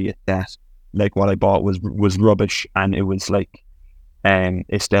did buy it, that like what I bought was rubbish, and it was like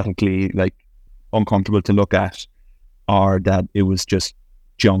aesthetically like uncomfortable to look at, or that it was just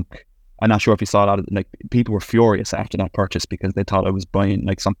junk. I'm not sure if you saw a lot of, like, people were furious after that purchase because they thought I was buying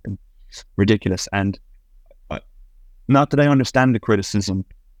like something ridiculous. And not that I understand the criticism,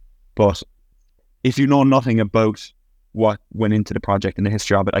 but if you know nothing about what went into the project and the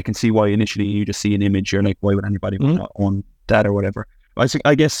history of it, I can see why initially you just see an image, you're like, why would anybody want to own that or whatever.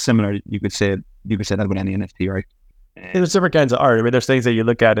 I guess similar, you could say that with any NFT, right? There's different kinds of art. I mean, there's things that you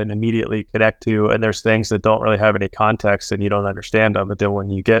look at and immediately connect to, and there's things that don't really have any context and you don't understand them. But then when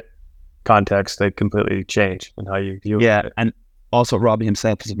you get context, they completely change in how you view it. Yeah, and also Robbie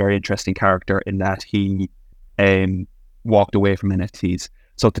himself is a very interesting character in that he walked away from NFTs.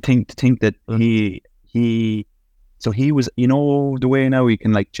 So to think that he was, the way now you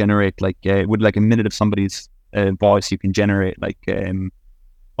can like generate like with like a minute of somebody's voice, you can generate like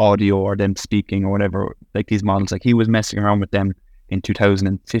audio or them speaking or whatever, like these models. Like, he was messing around with them in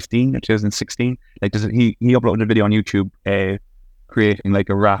 2015 or 2016. Like, he uploaded a video on YouTube creating like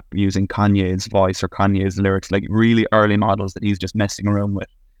a rap using Kanye's voice or Kanye's lyrics, like really early models that he's just messing around with.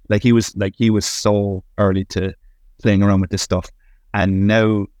 Like, he was so early to playing around with this stuff. And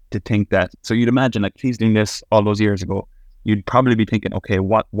now to think that, so you'd imagine like if he's doing this all those years ago, you'd probably be thinking, okay,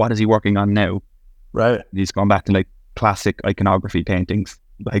 what is he working on now? Right. He's gone back to like classic iconography paintings.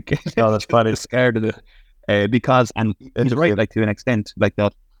 Like, oh, that's funny. Scared of it because, and he's right, like to an extent, like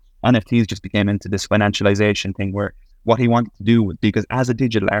that NFTs just became into this financialization thing where what he wanted to do, because as a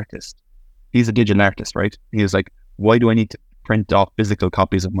digital artist, he's a digital artist, right? He was like, why do I need to print off physical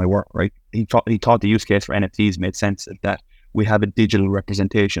copies of my work, right? He thought the use case for NFTs made sense of that. we have a digital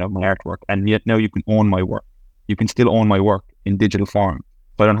representation of my artwork, and yet now you can own my work. You can still own my work in digital form,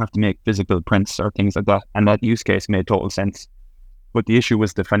 but I don't have to make physical prints or things like that. And that use case made total sense. But the issue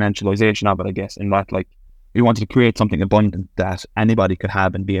was the financialization of it, I guess, in that like we wanted to create something abundant that anybody could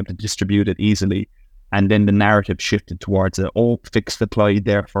have and be able to distribute it easily. And then the narrative shifted towards fixed supply,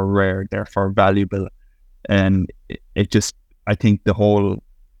 therefore rare, therefore valuable. And it just, I think the whole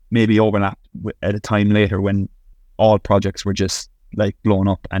maybe overlapped at a time later when all projects were just like blown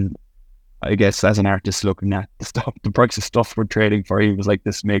up. And I guess as an artist looking at the price of stuff we're trading for, he was like,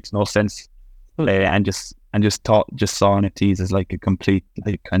 this makes no sense. And just saw NFTs as like a complete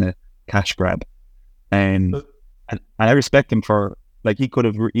like kind of cash grab. And I respect him for, like, he could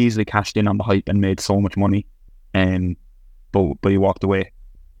have easily cashed in on the hype and made so much money, but he walked away.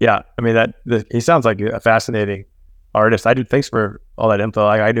 Yeah, I mean he sounds like a fascinating artist. Thanks for all that info.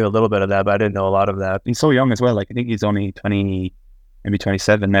 I knew a little bit of that, but I didn't know a lot of that. He's so young as well. Like I think he's only 20, maybe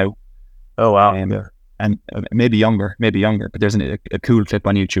 27 now. Oh wow, and maybe younger. But there's a cool clip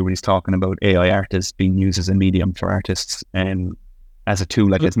on YouTube where he's talking about AI artists being used as a medium for artists and as a tool.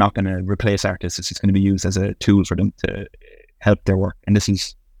 Like it's not going to replace artists; it's just going to be used as a tool for them to help their work. And this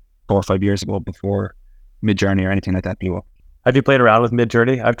is 4 or 5 years ago, before Midjourney or anything like that blew up. Have you played around with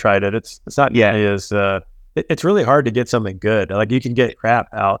Midjourney? I've tried it. It's not as it's really hard to get something good. Like you can get crap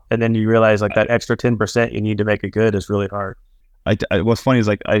out, and then you realize like that extra 10% you need to make it good is really hard. What's funny is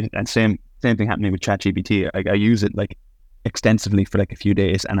like and same thing happening with ChatGPT. I use it like extensively for like a few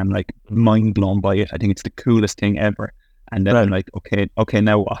days, and I'm like mind blown by it. I think it's the coolest thing ever. And then I'm like, okay,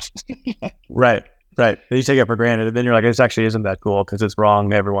 now what? Right. Then you take it for granted, and then you're like, this actually isn't that cool because it's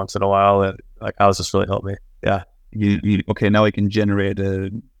wrong every once in a while. And like, how does this really help me? Yeah. Okay, now I can generate a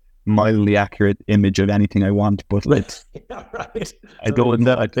mildly accurate image of anything I want, but it's right. I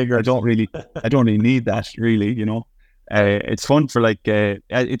don't really need that, really, you know. It's fun for like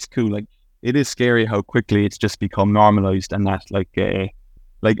it's cool. Like it is scary how quickly it's just become normalized, and that like I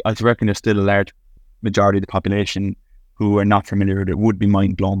reckon there's still a large majority of the population who are not familiar with it would be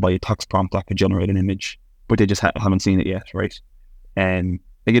mind blown by a text prompt that could generate an image, but they just haven't seen it yet, right? And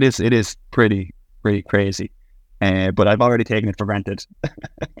like it is pretty crazy. But I've already taken it for granted.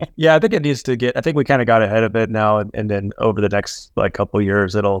 Yeah, I think it needs to get. I think we kind of got ahead of it now, and then over the next like couple of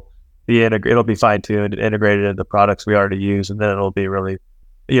years, it'll be fine tuned and integrated into the products we already use, and then it'll be really,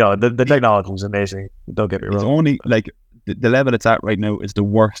 the technology is amazing. Don't get me wrong. It's only like the level it's at right now is the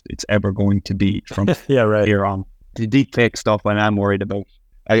worst it's ever going to be from here on. The deep fake stuff I am worried about,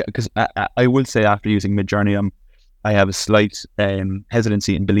 because I will say after using Midjourney, I have a slight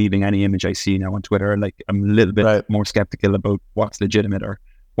hesitancy in believing any image I see now on Twitter. Like I'm a little bit more skeptical about what's legitimate or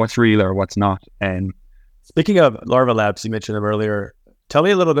what's real or what's not. And speaking of Larva Labs, you mentioned them earlier. Tell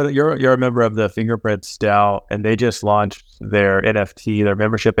me a little bit. You're a member of the Fingerprints DAO, and they just launched their NFT, their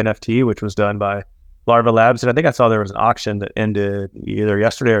membership NFT, which was done by Larva Labs. And I think I saw there was an auction that ended either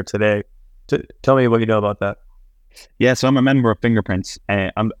yesterday or today. Tell me what you know about that. Yeah, so I'm a member of Fingerprints.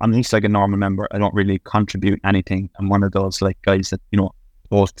 I'm at least like a normal member. I don't really contribute anything. I'm one of those like guys that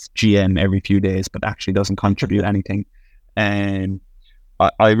posts GM every few days, but actually doesn't contribute anything. And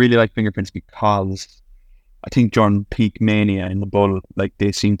I really like Fingerprints because I think during peak mania in the bull, like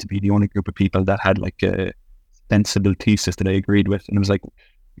they seemed to be the only group of people that had like a sensible thesis that I agreed with. And it was like,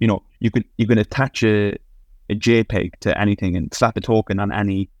 you could attach a JPEG to anything and slap a token on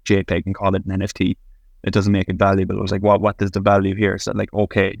any JPEG and call it an NFT. It doesn't make it valuable. It was like, what is the value here? So like,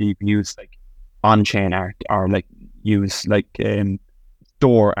 okay, you can use like on-chain art or like use like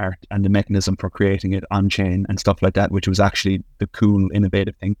store art and the mechanism for creating it on-chain and stuff like that, which was actually the cool,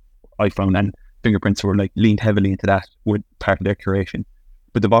 innovative thing I found. And Fingerprints were like leaned heavily into that with part of their curation.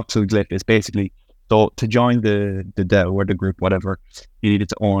 But the voxel glyph is basically, so to join the DAO or the group, whatever, you needed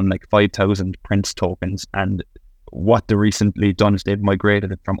to own like 5,000 Prince tokens. And what they recently done is they've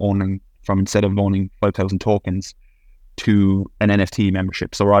migrated it from instead of owning 5,000 tokens to an NFT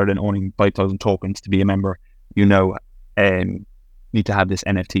membership. So rather than owning 5,000 tokens to be a member, need to have this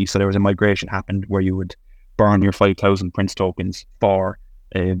NFT. So there was a migration happened where you would burn your 5,000 Prince tokens for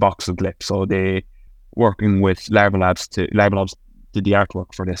a voxel glyph. So they working with Larva Labs did the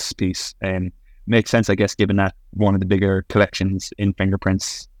artwork for this piece. Makes sense, I guess, given that one of the bigger collections in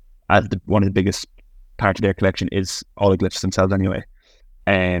Fingerprints, one of the biggest part of their collection is all the glyphs themselves anyway.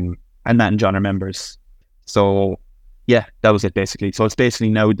 And Matt and John are members. So yeah, that was it basically. So it's basically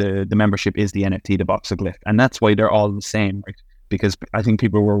now the membership is the NFT, the voxel glyph. And that's why they're all the same, right? Because I think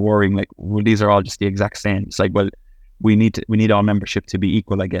people were worrying like, well, these are all just the exact same. It's like, well, we need our membership to be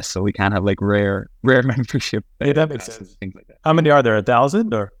equal, I guess. So we can't have like rare membership. Yeah, that makes sense. Things like that. How many are there?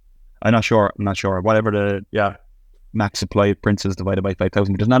 1,000 or? I'm not sure. Whatever the max supply of princes divided by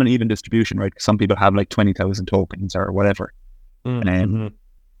 5,000. But there's not an even distribution, right? Some people have like 20,000 tokens or whatever.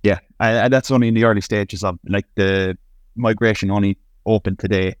 Yeah, that's only in the early stages of like the migration only opened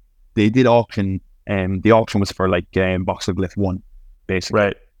today. They did auction, and the auction was for like Voxelglyph 1, basically.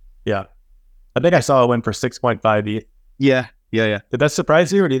 Right. Yeah. I think I saw it went for 6.5 ETH. Yeah. Did that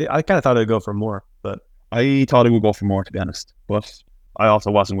surprise you, or I kind of thought it'd go for more, but I thought it would go for more, to be honest. But I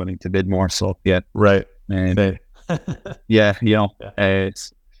also wasn't willing to bid more, so yeah. Right. Yeah,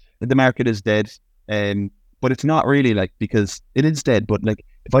 it's, the market is dead, but it's not really, like, because it is dead. But like,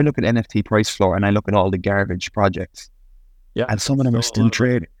 if I look at NFT price floor and I look at all the garbage projects, and some of them are still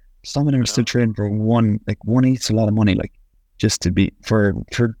trading. Some of them are still trading for one ETH's a lot of money, like, just to be for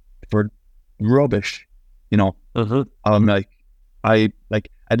rubbish, I'm like,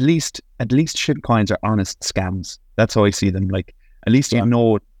 at least shit coins are honest scams. That's how I see them. Like, at least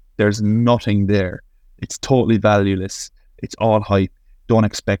there's nothing there. It's totally valueless. It's all hype. Don't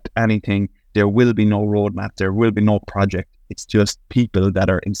expect anything. There will be no roadmap. There will be no project. It's just people that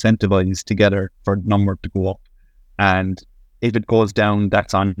are incentivized together for the number to go up. And if it goes down,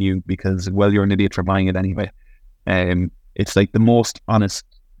 that's on you, because, well, you're an idiot for buying it anyway. It's like the most honest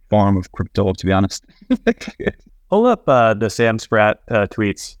form of crypto, to be honest. Pull up the Sam Spratt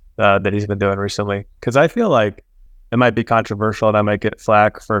tweets that he's been doing recently, because I feel like it might be controversial and I might get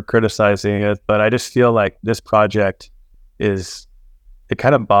flack for criticizing it, but I just feel like this project it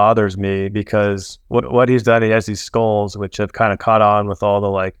kind of bothers me, because what he's done, he has these skulls which have kind of caught on with all the,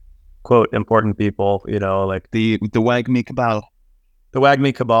 like, quote, important people, like the WAGMI cabal. The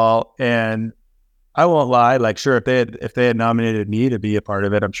WAGMI cabal. And I won't lie, like, sure, if they had nominated me to be a part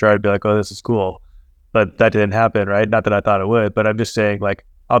of it, I'm sure I'd be like, oh, this is cool. But that didn't happen, right? Not that I thought it would, but I'm just saying, like,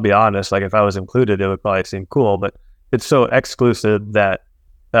 I'll be honest, like, if I was included, it would probably seem cool, but it's so exclusive that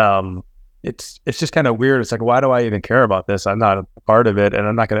it's just kind of weird. It's like, why do I even care about this? I'm not a part of it, and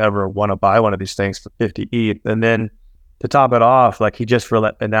I'm not going to ever want to buy one of these things for 50 ETH. And then to top it off, like, he just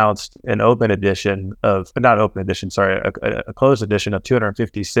announced an a closed edition of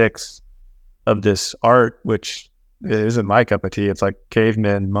 256 of this art, which isn't my cup of tea. It's like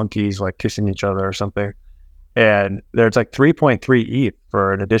cavemen, monkeys, like, kissing each other or something. And there's like 3.3 ETH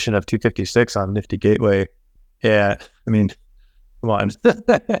for an edition of 256 on Nifty Gateway. Yeah, I mean, come on.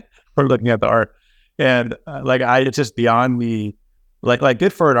 We're looking at the art, and it's just beyond me. Like,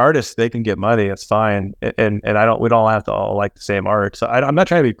 good for an artist, they can get money, it's fine, and we don't have to all like the same art. So I'm not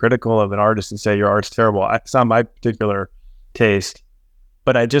trying to be critical of an artist and say your art's terrible. It's not my particular taste,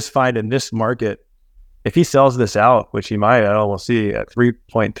 but I just find in this market, if he sells this out, which he might, we'll see, at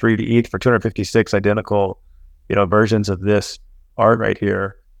 3.3 to ETH for 256 identical, versions of this art right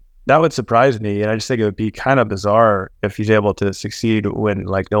here, that would surprise me. And I just think it would be kind of bizarre if he's able to succeed when,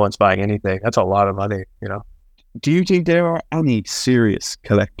 like, no one's buying anything. That's a lot of money, Do you think there are any serious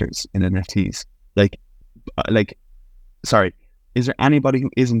collectors in NFTs? Sorry, is there anybody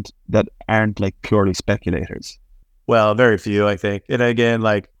that aren't like purely speculators? Well, very few, I think. And again,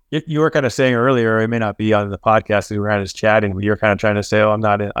 like, you were kind of saying earlier, it may not be on the podcast, we were kind of just chatting, but you're kind of trying to say, oh, I'm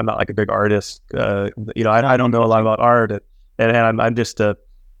not like a big artist. I don't know a lot about art, and I'm just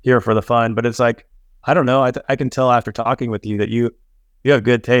here for the fun. But it's like, I don't know. I can tell after talking with you that you have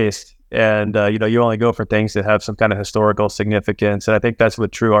good taste, and you only go for things that have some kind of historical significance. And I think that's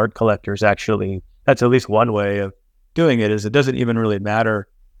what true art collectors actually. That's at least one way of doing it. Is it doesn't even really matter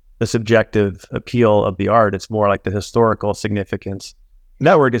the subjective appeal of the art. It's more like the historical significance. And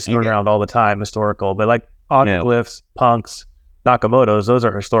that word gets thrown around all the time, historical. But like Octoglyphs, Punks, Nakamoto's, those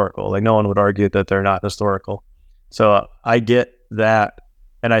are historical. Like, no one would argue that they're not historical. So I get that.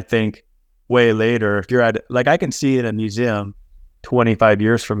 And I think way later, if you're at, like, I can see in a museum 25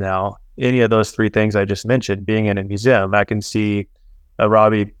 years from now, any of those three things I just mentioned being in a museum. I can see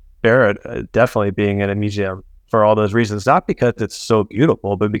Robbie Barrett definitely being in a museum for all those reasons, not because it's so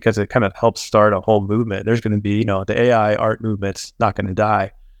beautiful, but because it kind of helps start a whole movement. There's going to be, the AI art movement's not going to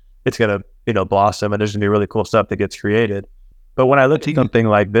die. It's going to, blossom, and there's going to be really cool stuff that gets created. But when I look at something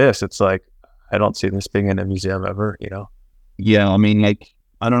like this, it's like, I don't see this being in a museum ever, Yeah, I mean, like,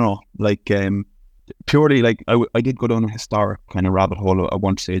 I don't know, like, purely, like, I did go down a historic kind of rabbit hole at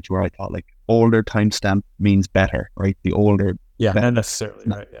one stage where I thought, like, older timestamp means better, right? The older... Yeah, not necessarily,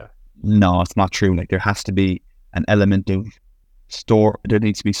 right, yeah. No, it's not true. Like, there has to be an element of there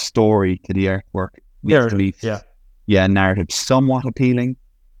needs to be story to the artwork. Narrative, somewhat appealing.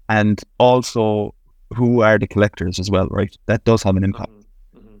 And also, who are the collectors as well, right? That does have an impact.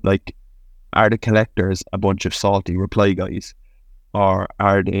 Mm-hmm. Like, are the collectors a bunch of salty reply guys? Or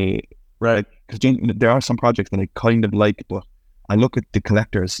are they... Right. Because there are some projects that I kind of like, but I look at the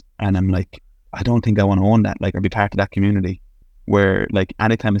collectors and I'm like, I don't think I want to own that, like, or be part of that community where, like,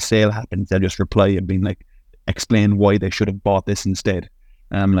 anytime a sale happens, they'll just reply and being like, explain why they should have bought this instead.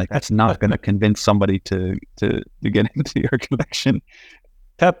 And I'm like, that's not going to convince somebody to get into your collection.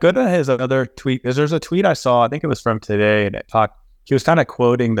 Pep Gooda has another tweet. There's a tweet I saw, I think it was from today, and he was kind of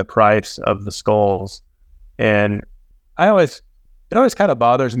quoting the price of the skulls. And it always kind of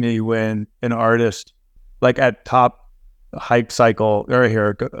bothers me when an artist, like at top hype cycle, or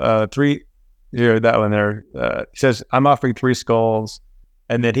here, that one there, he says, I'm offering 3 skulls.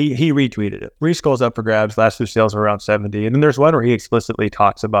 And then he retweeted it. 3 skulls up for grabs. Last 2 sales were around 70. And then there's one where he explicitly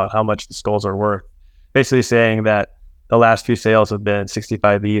talks about how much the skulls are worth, basically saying that the last few sales have been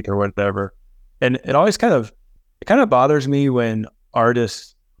 65 ETH or whatever. And it always kind of bothers me when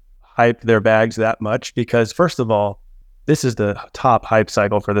artists hype their bags that much, because first of all, this is the top hype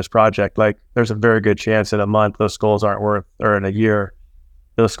cycle for this project. Like, there's a very good chance in a month those skulls aren't worth, or in a year,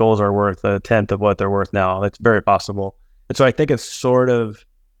 those skulls are worth 1/10 of what they're worth now. That's very possible. And so I think it's sort of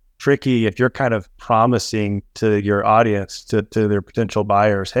tricky if you're kind of promising to your audience, to their potential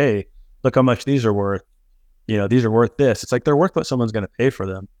buyers, hey, look how much these are worth. These are worth this. It's like they're worth what someone's going to pay for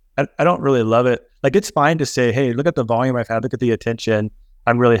them. I don't really love it. Like, it's fine to say, hey, look at the volume I've had, look at the attention.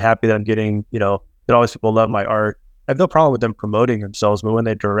 I'm really happy that I'm getting, that all these people love my art. I have no problem with them promoting themselves, but when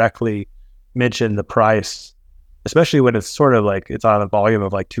they directly mention the price, especially when it's sort of like it's on a volume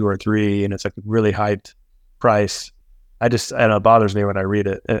of like 2 or 3 and it's like a really hyped price, and it bothers me when I read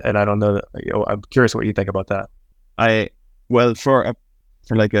it. And I don't know that, I'm curious what you think about that.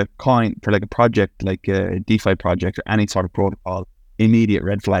 For like a coin, for like a project, like a DeFi project or any sort of protocol, immediate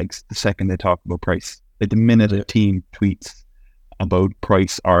red flags the second they talk about price. Like the minute a team tweets about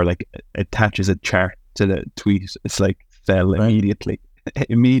price or like attaches a chart to the tweet, it's like sell immediately.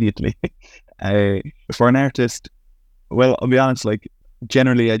 Immediately. For an artist, well, I'll be honest, like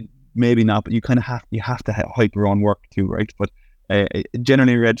generally maybe not, but you have to hype your own work too, right? But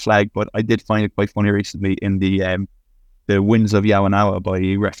generally red flag. But I did find it quite funny recently in the Winds of Yawanawa by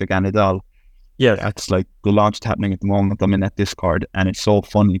Refik Anadol. Yeah, that's like the launch happening at the moment. I'm in that Discord, and it's so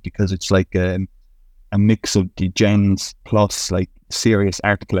funny because it's like a mix of the gens plus like serious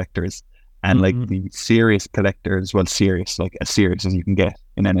art collectors, and like the serious collectors, well, serious, like as serious as you can get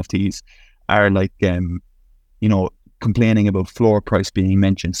in NFTs, are like complaining about floor price being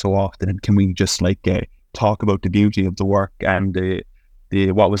mentioned so often, and can we just like talk about the beauty of the work and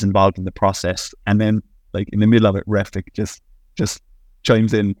the what was involved in the process. And then like in the middle of it, Refik just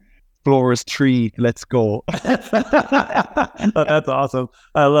chimes in, floor is 3, let's go. Oh, that's awesome.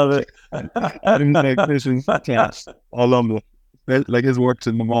 I love it. And like, this is class. I love it. Like his works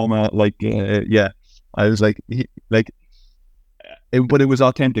in the moment, like I was like, but it was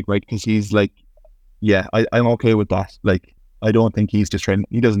authentic, right? Because he's like, I'm okay with that. Like, I don't think he's just trying.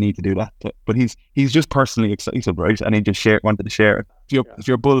 He doesn't need to do that, but he's just personally excited, right? And he just wanted to share it. If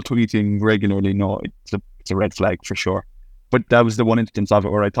you're bull tweeting regularly, no, it's a red flag for sure. But that was the one instance of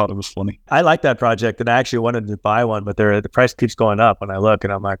it where I thought it was funny. I like that project, and I actually wanted to buy one, but the price keeps going up when I look,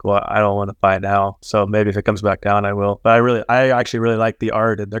 and I'm like, well, I don't want to buy it now. So maybe if it comes back down, I will. But I actually really like the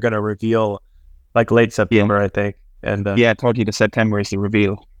art, and they're going to reveal like late September, I think. And 30th of September is the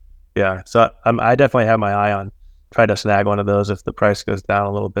reveal. Yeah, so I definitely have my eye on try to snag one of those if the price goes down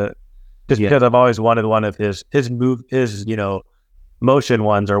a little bit. Just because I've always wanted one of his motion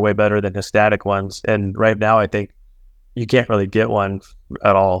ones are way better than his static ones. And right now I think you can't really get one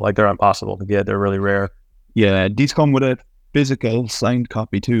at all. Like, they're impossible to get. They're really rare. Yeah, these come with a physical signed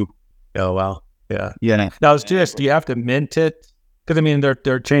copy too. Oh wow. Yeah. Yeah. Now it's just, do you have to mint it? Because I mean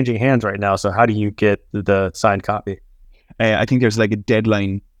they're changing hands right now. So how do you get the signed copy? I think there's like a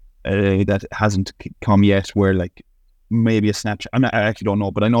deadline that hasn't come yet, where like maybe a Snapchat. I actually don't know,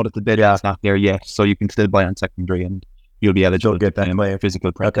 but I know that the deadline's not there yet, so you can still buy on secondary and you'll be eligible to get that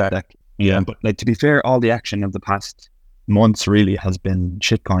physical print deck. Yeah, but like, to be fair, all the action of the past months really has been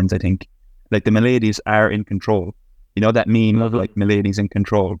shitcoins. I think like the Miladies are in control. You know that meme of like Miladies in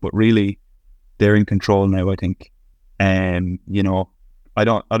control, but really they're in control now. I think, I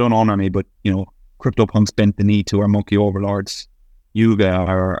don't honor me, but CryptoPunks bent the knee to our monkey overlords. Yuga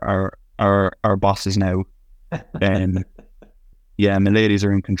are our bosses now, and Miladies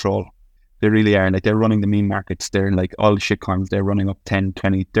are in control. They really are. Like, they're running the meme markets. They're like all the shitcoins. They're running up 10,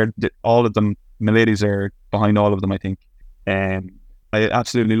 20. They're all of them. Miladies are behind all of them, I think. I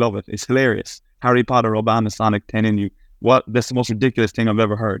absolutely love it. It's hilarious. Harry Potter, Obama, Sonic, 10 in you. What? That's the most ridiculous thing I've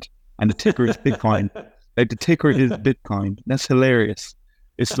ever heard. And the ticker is Bitcoin. Like, the ticker is Bitcoin. That's hilarious.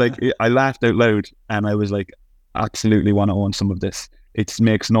 It's like, I laughed out loud and I was like, absolutely want to own some of this. It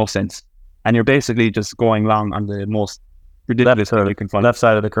makes no sense. And you're basically just going long on the most ridiculous. Left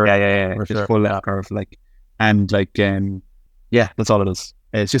side of the curve. Yeah. For Just sure. full left curve, like, and like, yeah, that's all it is.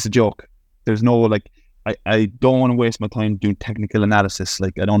 It's just a joke. There's no like, I don't want to waste my time doing technical analysis.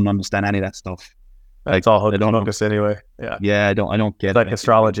 Like, I don't understand any of that stuff. That's all hocus pocus anyway. Yeah. Yeah, I don't get It's like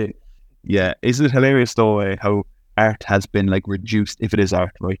astrology. Yeah, isn't it hilarious though how art has been like reduced, if it is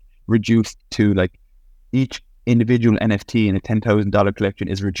art, right? Reduced to like each individual NFT in a $10,000 collection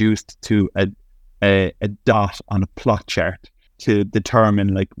is reduced to a dot on a plot chart to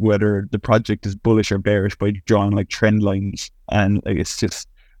determine like whether the project is bullish or bearish by drawing like trend lines, and like it's just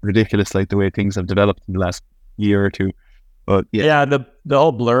ridiculous, like the way things have developed in the last year or two. But yeah, the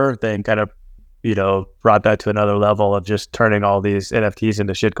whole blur thing kind of brought that to another level of just turning all these NFTs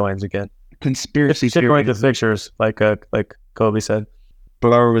into shitcoins again. Conspiracy shitcoins to pictures, like Kobe said.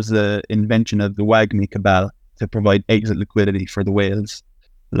 Blur was the invention of the WAGMI cabal to provide exit liquidity for the whales.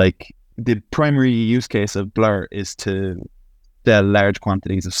 Like, the primary use case of Blur is to sell large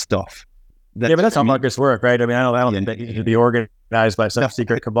quantities of stuff. But that's how markets work, right? I mean, I don't think you should be organized by some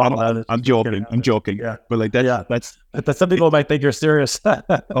secret cabal. I'm joking. Yeah. But like that's some people might think you're serious.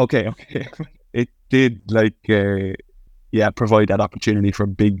 Okay. It did provide that opportunity for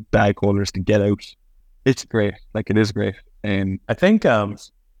big bag holders to get out. It's great. Like, it is great. And I think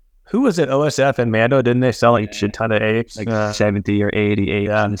who was it? OSF and Mando, didn't they sell like a shit ton of apes? Like 70 or 80 apes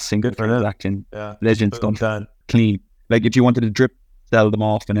in a single transaction. Yeah. Legend stuff. Done. Clean. Like, if you wanted to sell them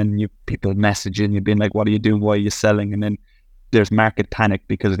off, and then people messaging you being like, what are you doing? Why are you selling? And then there's market panic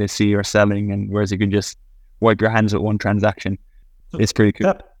because they see you're selling, and whereas you can just wipe your hands with one transaction. It's pretty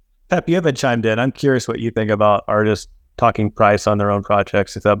cool. Pep, you haven't chimed in. I'm curious what you think about artists talking price on their own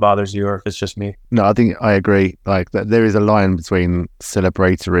projects, if that bothers you or if it's just me. No, I think I agree. Like, that there is a line between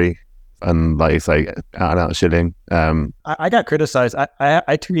celebratory and, like you say, out and out shilling. I got criticized.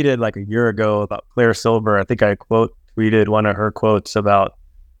 I tweeted like a year ago about Claire Silver. I think I tweeted one of her tweets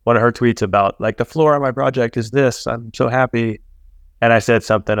about like, the floor on my project is this. I'm so happy. And I said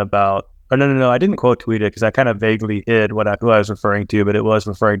something about, no, I didn't quote tweet it because I kind of vaguely hid who I was referring to, but it was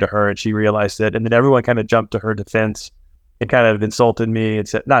referring to her, and she realized it. And then everyone kind of jumped to her defense and kind of insulted me and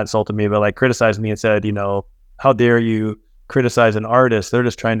said, not insulted me, but like criticized me and said, how dare you criticize an artist? They're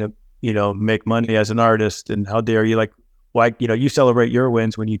just trying to, make money as an artist. And how dare you, like, why, you celebrate your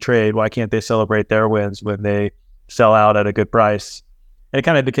wins when you trade. Why can't they celebrate their wins when they sell out at a good price? And it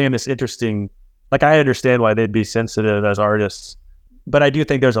kind of became this interesting, like, I understand why they'd be sensitive as artists, but I do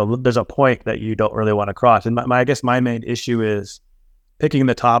think there's a point that you don't really want to cross. And I guess my main issue is picking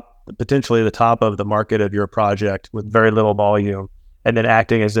potentially the top of the market of your project with very little volume, and then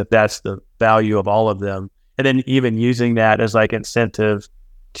acting as if that's the value of all of them. And then even using that as like incentive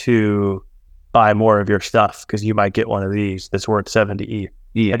to buy more of your stuff because you might get one of these that's worth 70 ETH.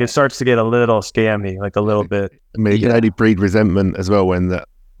 Yeah. Like, it starts to get a little scammy, like a little bit. I mean, it can only breed resentment as well when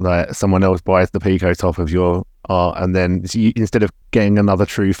someone else buys the Pico top of your art, and then instead of getting another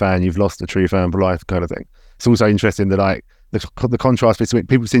true fan, you've lost a true fan for life, kind of thing. It's also interesting that like the contrast between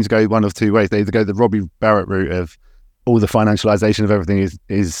people seem to go one of two ways. They either go the Robbie Barrett route of all the financialization of everything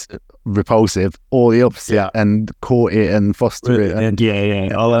is repulsive, or the opposite and court it and foster it.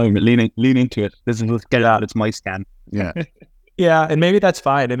 And all over it, lean into it. Let's get it out. It's my scan. Yeah. Yeah, and maybe that's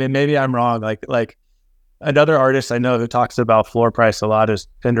fine. I mean, maybe I'm wrong. Like another artist I know who talks about floor price a lot is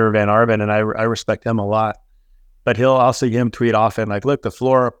Pender Van Arben, and I respect him a lot. But I'll see him tweet often like, look, the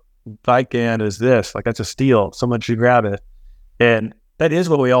floor Vican is this. Like, that's a steal. Someone should grab it. And that is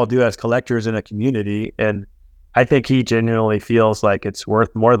what we all do as collectors in a community. And I think he genuinely feels like it's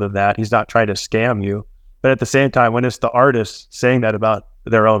worth more than that. He's not trying to scam you. But at the same time, when it's the artist saying that about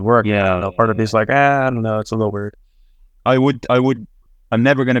their own work, part of me's like, I don't know, it's a little weird. I'm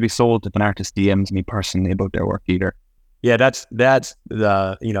never going to be sold if an artist DMs me personally about their work either. Yeah, that's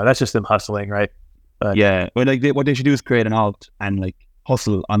just them hustling, right? But like what they should do is create an alt and like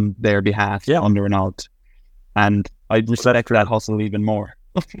hustle on their behalf under an alt, and I'd respect that hustle even more.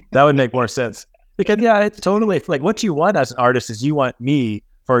 That would make more sense, because it's totally like what you want as an artist is you want me,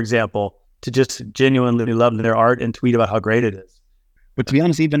 for example, to just genuinely love their art and tweet about how great it is. But to be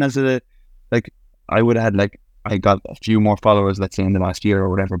honest, even as I got a few more followers, let's say in the last year or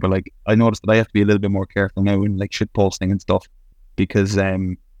whatever, but like I noticed that I have to be a little bit more careful now in like shit posting and stuff, because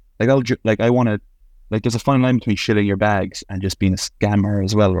I want to. Like, there's a fine line between shilling your bags and just being a scammer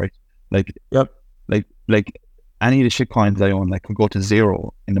as well, right? Like, yep. Like any of the shit coins I own, like, could go to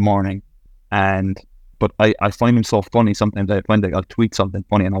zero in the morning, but I find them so funny. Sometimes I find like I'll tweet something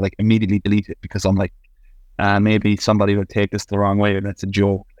funny and I'll like immediately delete it because I'm like, maybe somebody will take this the wrong way and it's a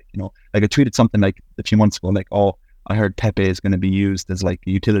joke. Like I tweeted something like a few months ago, like, oh, I heard Pepe is going to be used as like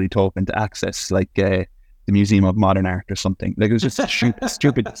a utility token to access like the the Museum of Modern Art or something. Like it was just a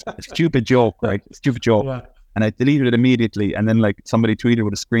stupid joke, right? Stupid joke. Yeah. And I deleted it immediately. And then like somebody tweeted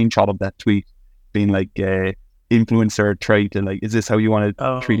with a screenshot of that tweet being like, influencer trait and like, is this how you want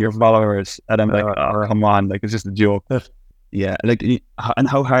to treat your followers? And I'm like, oh, come on. Like, it's just a joke. Yeah. Like, and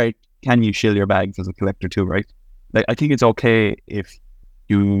how hard can you shill your bags as a collector too, right? Like, I think it's okay if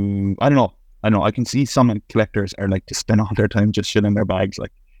you, I don't know. I can see some collectors are like to spend all their time just shilling their bags,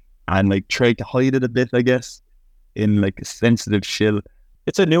 like, and like try to hide it a bit, I guess, in like a sensitive shill.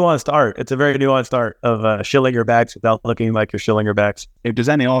 It's a nuanced art. It's a very nuanced art of shilling your bags without looking like you're shilling your bags. If there's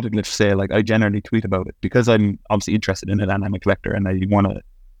any autoglyphs, say, like, I generally tweet about it because I'm obviously interested in it and I'm a collector and I want to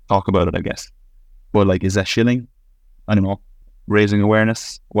talk about it, I guess. But like, is that shilling? I don't know. Raising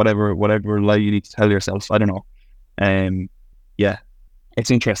awareness, whatever lie you need to tell yourself. I don't know. Yeah, it's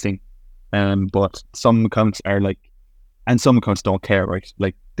interesting. But some accounts are like, and some accounts don't care, right?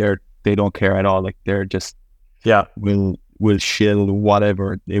 Like they don't care at all. Like they're just will shill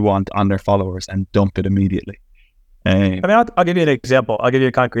whatever they want on their followers and dump it immediately. I mean, I'll give you an example. I'll give you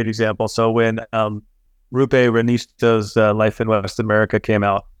a concrete example. So when Rupe Renisto's Life in West America came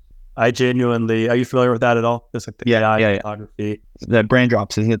out, I genuinely, are you familiar with that at all? It's like the AI photography. The brain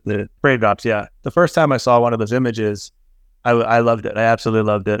drops, is it? The brain drops, yeah. The first time I saw one of those images, I loved it. I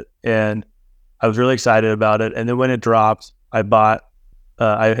absolutely loved it. And I was really excited about it. And then when it dropped, I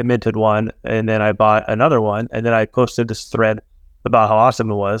minted one, and then I bought another one, and then I posted this thread about how awesome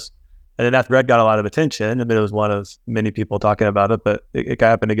it was. And then that thread got a lot of attention. I mean, it was one of many people talking about it, but it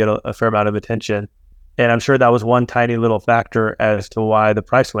happened to get a fair amount of attention. And I'm sure that was one tiny little factor as to why the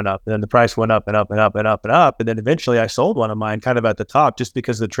price went up. And then the price went up and up and up and up and up. And then eventually I sold one of mine kind of at the top just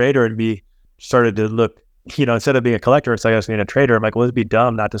because the trader and me started to look, instead of being a collector, it's like I was being a trader. I'm like, well, it'd be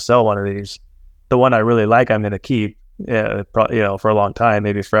dumb not to sell one of these. The one I really like, I'm going to keep, for a long time,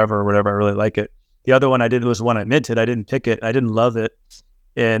 maybe forever or whatever. I really like it. The other one I did was one I minted. I didn't pick it. I didn't love it.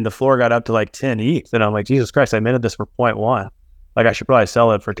 And the floor got up to like 10 ETH. And I'm like, Jesus Christ, I minted this for 0.1. Like I should probably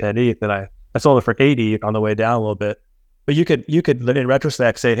sell it for 10 ETH. And I sold it for 80 ETH on the way down a little bit. But you could in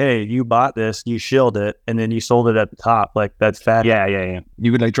retrospect say, hey, you bought this, you shilled it, and then you sold it at the top. Like that's fat. Yeah.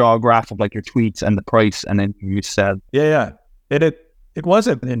 You could like draw a graph of like your tweets and the price, and then you said, yeah. It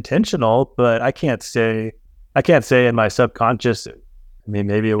wasn't intentional, but I can't say in my subconscious. I mean,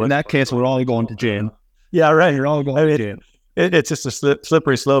 maybe it was. In that case, we're all going to jail. Yeah, right. You're all going to jail. It's just a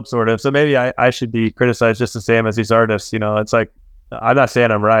slippery slope, sort of. So maybe I should be criticized just the same as these artists. It's like, I'm not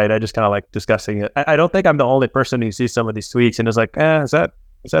saying I'm right. I just kind of like discussing it. I don't think I'm the only person who sees some of these tweets and is like, is that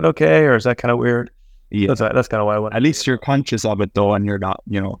okay? Or is that kind of weird? Yeah. That's kind of why I want. At least you're conscious of it though, and you're not,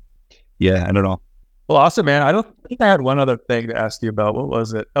 yeah, I don't know. Well, awesome, man. I don't think I had one other thing to ask you about. What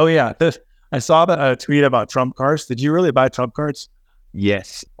was it? Oh yeah. I saw a tweet about Trump cards. Did you really buy Trump cards?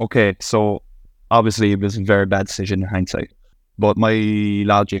 Yes. Okay. So obviously it was a very bad decision in hindsight, but my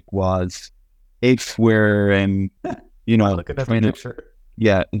logic was if we're look at that picture.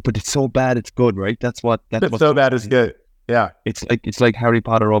 Yeah, but it's so bad it's good, right? That's so bad it's good. Yeah. It's like Harry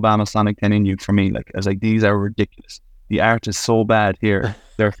Potter, Obama, Sonic 10 in you for me. Like I was like, these are ridiculous. The art is so bad here.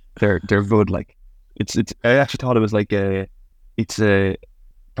 They're good. Like it's I actually thought it was like it's a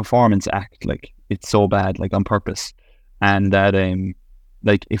performance act. Like it's so bad, like on purpose. And that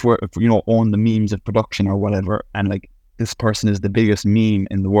like if own the memes of production or whatever, and like this person is the biggest meme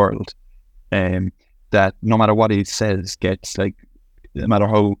in the world, that no matter what he says gets like, no matter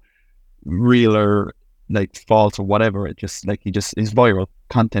how real or like false or whatever, it just like he just is viral.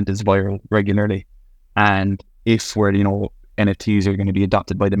 Content is viral regularly. And if where NFTs are going to be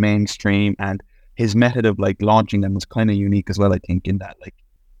adopted by the mainstream, and his method of like launching them was kind of unique as well, I think, in that like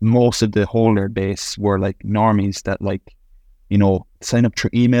most of the holder base were like normies that like sign up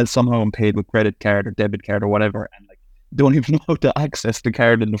through email somehow and paid with credit card or debit card or whatever, and like don't even know how to access the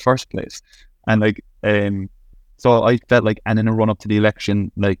card in the first place. And like so I felt like, and in a run up to the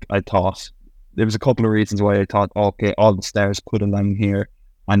election, like I thought there was a couple of reasons why I thought, okay, all the stars could align here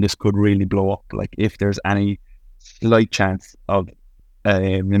and this could really blow up. Like if there's any slight chance of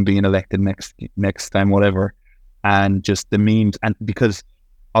him being elected next time, whatever. And just the memes, and because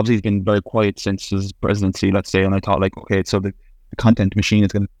obviously he's been very quiet since his presidency, let's say, and I thought like, okay, so the content machine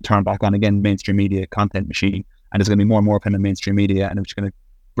is going to turn back on again, mainstream media content machine, and there's going to be more and more kind of mainstream media, and it's going to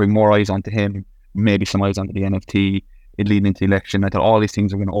bring more eyes onto him, maybe some eyes onto the NFT, it leading into the election. I thought all these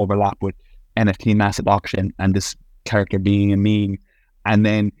things are going to overlap with NFT mass adoption and this character being a meme. And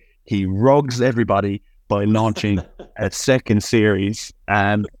then he rugs everybody by launching a second series,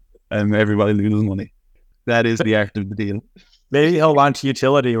 and everybody loses money. That is the art of the deal. Maybe he'll launch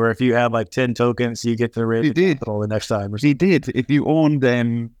utility where if you have like 10 tokens, you get to raise capital the next time. He did. If you owned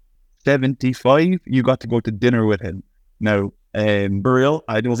 75, you got to go to dinner with him. Now, For real?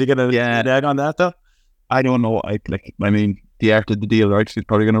 Was he gonna nag on that though? I don't know. I mean, the art of the deal, right? She's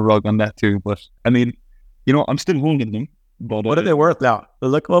probably gonna rug on that too. But I mean, I'm still holding them. But What are they worth now?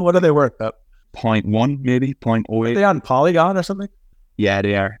 Look, what are they worth? 0.1 maybe, 0.08. Are they on Polygon or something? Yeah,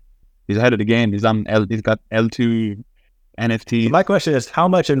 they are. He's ahead of the game. He's got L2 NFT. My question is, how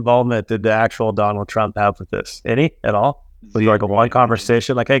much involvement did the actual Donald Trump have with this? Any at all? Was it like a one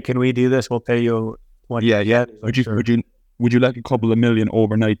conversation? Like, hey, can we do this? We'll pay you $1. Yeah. Like, Would you like a couple of million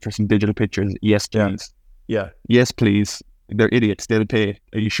overnight for some digital pictures? Yes, please. Yeah. Yes, please. They're idiots. They'll pay.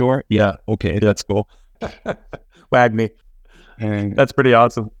 Are you sure? Yeah. Okay, let's go. Wag me. That's pretty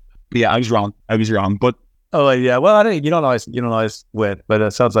awesome. Yeah, I was wrong. But oh yeah, well, I think you don't always win, but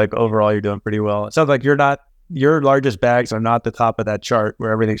it sounds like overall you're doing pretty well. It sounds like your largest bags are not the top of that chart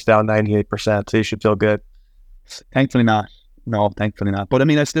where everything's down 98%. So you should feel good. Thankfully not. No, thankfully not. But I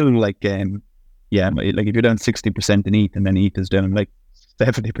mean, I still like if you're down 60% in ETH and then ETH is down like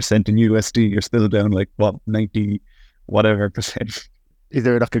 70% in USD, you're still down like 90 whatever percent. Is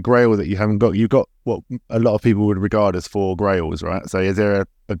there like a grail that you haven't got? You've got what a lot of people would regard as 4 grails, right? So is there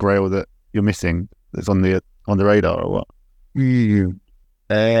a grail that you're missing that's on the radar or what?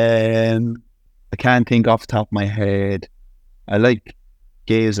 I can't think off the top of my head. I like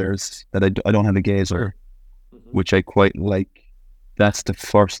gazers. That I don't have a gazer, which I quite like. That's the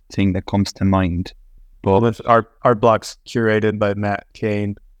first thing that comes to mind. But our block's curated by Matt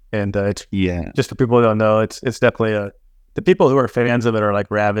Kane, and it's just for people who don't know, it's definitely the people who are fans of it are like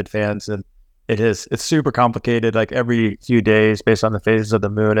rabid fans, and it's super complicated. Like every few days, based on the phases of the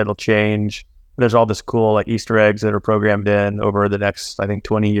moon, it'll change. There's all this cool like Easter eggs that are programmed in over the next, I think,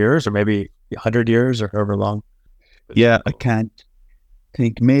 20 years or maybe 100 years or however long. Yeah, I can't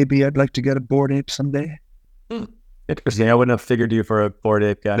think. Maybe I'd like to get a Bored Ape someday. Interesting. I wouldn't have figured you for a Bored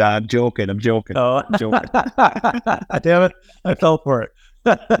Ape guy. Nah, I'm joking. Oh, damn it! I fell for it.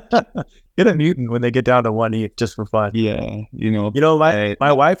 Get a mutant when they get down to 1 ETH just for fun. Yeah,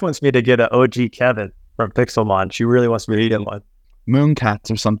 my wife wants me to get an OG Kevin from Pixelmon. She really wants me to get one.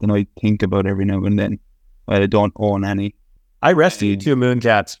 Mooncats or something I think about every now and then. I don't own any. I rescued 2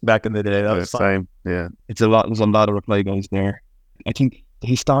 Mooncats back in the day. That was same. Yeah, there's a lot of reply guys there. I think the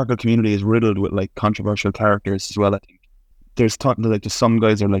historical community is riddled with like controversial characters as well. I think there's like just some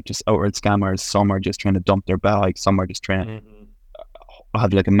guys are like just outright scammers. Some are just trying to dump their bag. Some are just trying to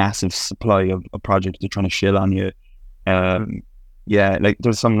have like a massive supply of a project they're trying to shill on you. Yeah, like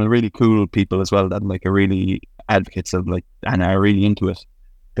there's some really cool people as well that like are really advocates of like and are really into it.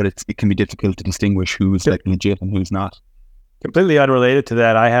 But it can be difficult to distinguish who's like legit and who's not. Completely unrelated to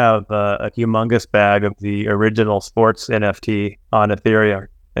that, I have a humongous bag of the original sports NFT on Ethereum.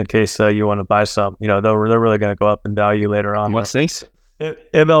 In case you want to buy some, they're really going to go up in value later on. What's this?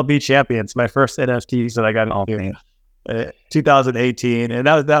 MLB Champions, my first NFTs that I got into. 2018, and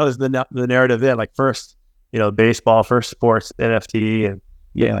that was the narrative then. Like first, baseball, first sports NFT, and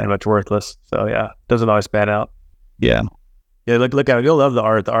pretty much worthless. So yeah, doesn't always pan out. Yeah. Look at it. You'll love the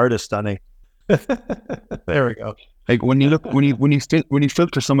art. The art is stunning. There we go. Like when you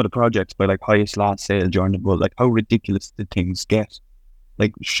filter some of the projects by like highest last sale during the world, like how ridiculous the things get.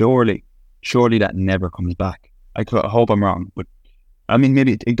 Like surely that never comes back. I hope I'm wrong, but I mean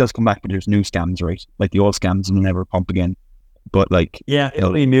maybe it does come back, but there's new scams, right? Like the old scams will never pump again. But like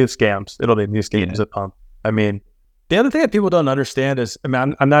it'll be new scams. It'll be new scams that pump. I mean, the other thing that people don't understand is, I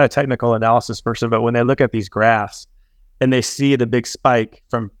mean, I'm not a technical analysis person, but when they look at these graphs and they see the big spike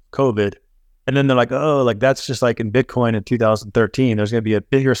from COVID, and then they're like, oh, like that's just like in Bitcoin in 2013. There's going to be a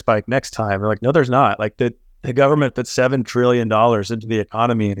bigger spike next time. They're like, no, there's not. Like the government put $7 trillion into the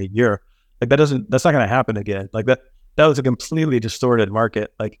economy in a year. Like that's not going to happen again. Like that was a completely distorted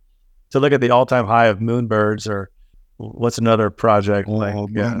market. Like to look at the all-time high of Moonbirds or what's another project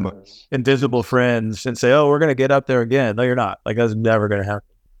Invisible Friends and say, oh, we're going to get up there again. No, you're not. Like that's never going to happen.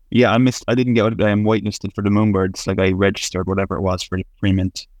 Yeah, I didn't get what I am whitelisted for the Moonbirds. Like I registered whatever it was for the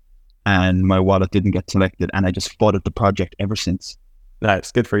pre-mint, and my wallet didn't get selected, and I just fought at the project ever since.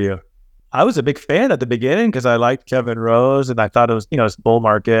 Nice, good for you. I was a big fan at the beginning because I liked Kevin Rose, and I thought it was, it's bull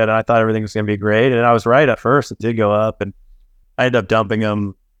market, and I thought everything was going to be great, and I was right at first. It did go up, and I ended up dumping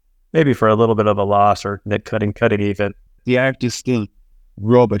him maybe for a little bit of a loss or cutting even. The art is still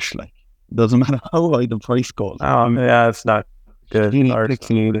rubbish. Like doesn't matter how high the price goes. Yeah, it's not good.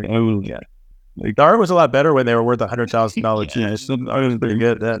 Like, the art was a lot better when they were worth $100,000. Yeah, I was pretty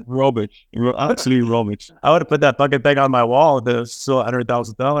good. That rubbish, absolutely rubbish. I would have put that fucking thing on my wall. It was still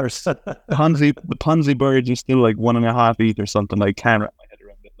 $100,000. The Ponzi birds are still like 1.5 ETH or something. Like can't wrap my head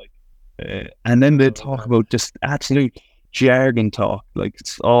around it. Like, and then they talk about just absolute jargon talk, like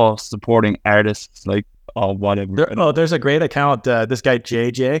it's all supporting artists, like all whatever. There's a great account, this guy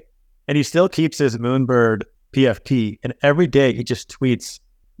JJ, and he still keeps his Moonbird PFP, and every day he just tweets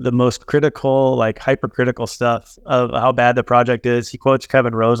the most critical, like hypercritical stuff of how bad the project is. He quotes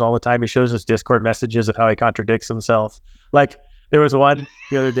Kevin Rose all the time. He shows us Discord messages of how he contradicts himself. Like there was one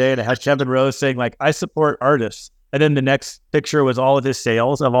the other day and it had Kevin Rose saying like, I support artists. And then the next picture was all of his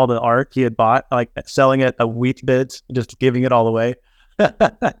sales of all the art he had bought, like selling it at weak bids, just giving it all away.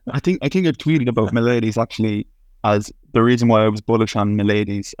 I think I tweeted about Miladies actually as the reason why I was bullish on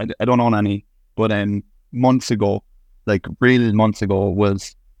Miladies. I don't own any, but months ago, like real months ago,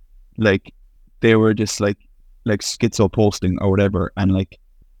 was like they were just like schizo posting or whatever, and like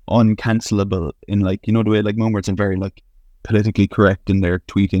uncancelable in like, you know, the way like Moonbirds are very like politically correct in their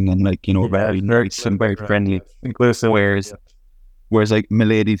tweeting and like, you know, very nice and very friendly, inclusive. Whereas like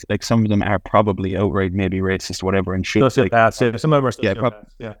Miladies, like some of them are probably outright maybe racist, whatever, and shit. Like, some of them are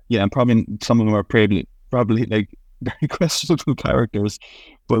and probably some of them are probably like very questionable characters,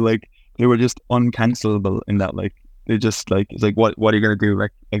 but like they were just uncancelable in that like they just like, it's like what are you gonna do,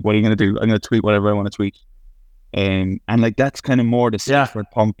 like what are you gonna do? I'm gonna tweet whatever I want to tweet, and like that's kind of more the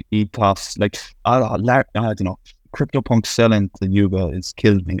cypherpunk ethos. Like I don't know, CryptoPunk selling to Yuga has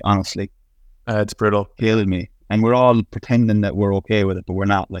killed me, honestly. It's brutal, killed me, and we're all pretending that we're okay with it, but we're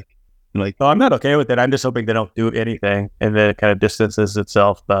not. Like no, I'm not okay with it. I'm just hoping they don't do anything and then it kind of distances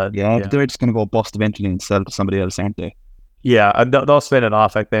itself. But but they're just gonna go bust eventually and sell it to somebody else, aren't they? Yeah, they'll spin it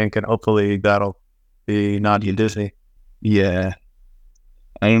off, I think, and hopefully that'll be not Disney. Yeah,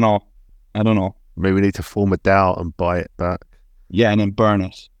 I don't know. Maybe we need to form a DAO and buy it back. Yeah, and then burn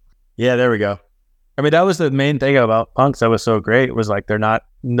it. Yeah, there we go. I mean, that was the main thing about punks that was so great. It was like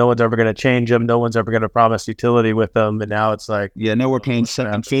no one's ever going to change them. No one's ever going to promise utility with them. And now it's like... Yeah, now we're playing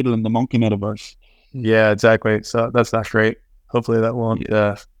second fiddle in the monkey metaverse. Yeah, exactly. So that's not great. Hopefully that won't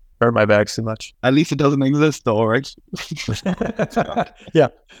hurt my bags too much. At least it doesn't exist though, right? Yeah,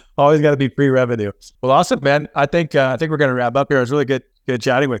 always got to be pre-revenue. Well, awesome, man. I think we're going to wrap up here. It was really good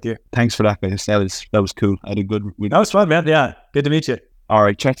chatting with you. Thanks for that, guys. That was cool. I had a good week. That was fun, man. Yeah, good to meet you. All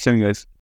right, chat soon, guys.